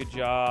that do a good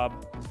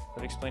job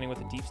of explaining what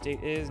the deep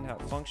state is and how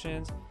it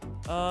functions?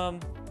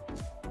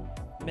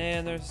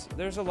 Man,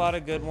 there's a lot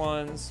of good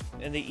ones,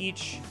 and they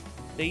each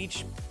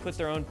put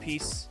their own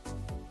piece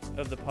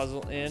of the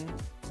puzzle in.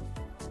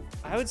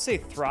 I would say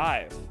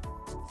Thrive.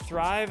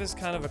 Thrive is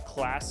kind of a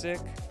classic.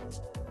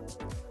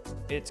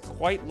 It's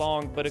quite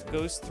long, but it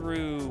goes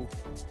through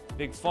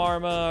Big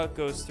Pharma,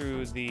 goes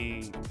through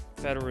the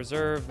Federal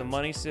Reserve, the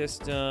money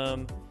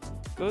system,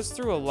 goes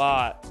through a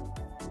lot.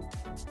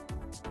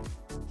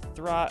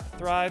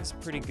 Thrive's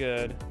pretty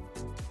good.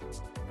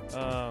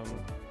 Yeah,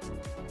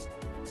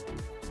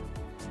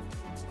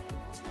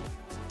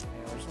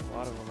 there's a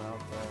lot of them out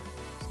there.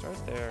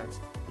 Start there.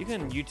 You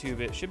can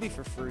YouTube it. Should be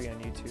for free on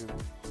YouTube.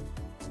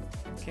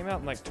 It came out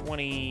in like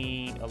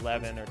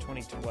 2011 or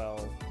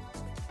 2012.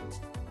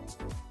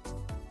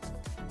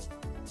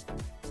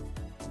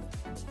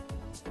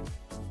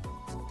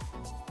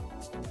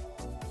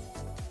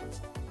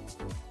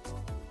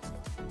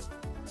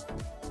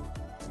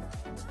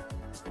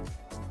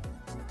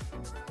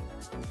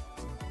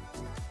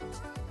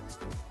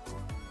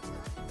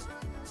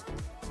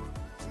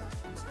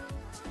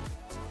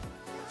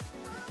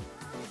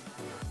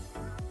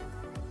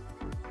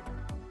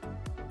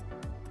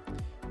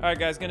 All right,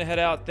 guys, gonna head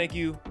out. Thank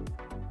you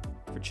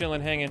for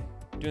chilling, hanging,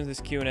 doing this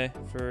Q&A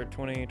for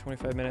 20,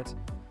 25 minutes.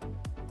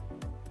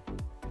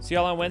 See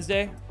y'all on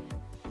Wednesday.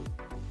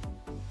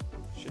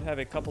 Should have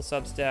a couple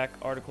Substack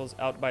articles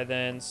out by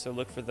then, so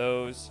look for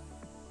those.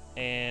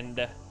 And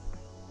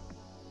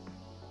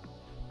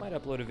might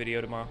upload a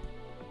video tomorrow,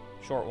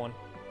 short one.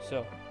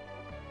 So,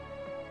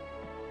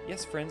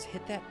 yes, friends,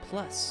 hit that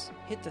plus,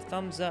 hit the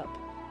thumbs up,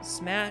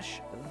 smash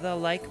the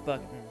like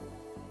button,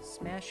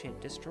 smash it,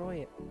 destroy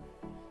it.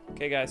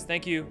 Okay, guys,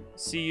 thank you.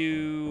 See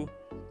you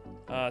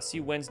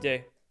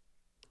Wednesday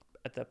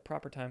at the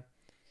proper time.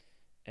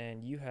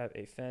 And you have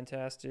a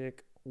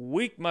fantastic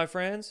week, my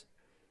friends.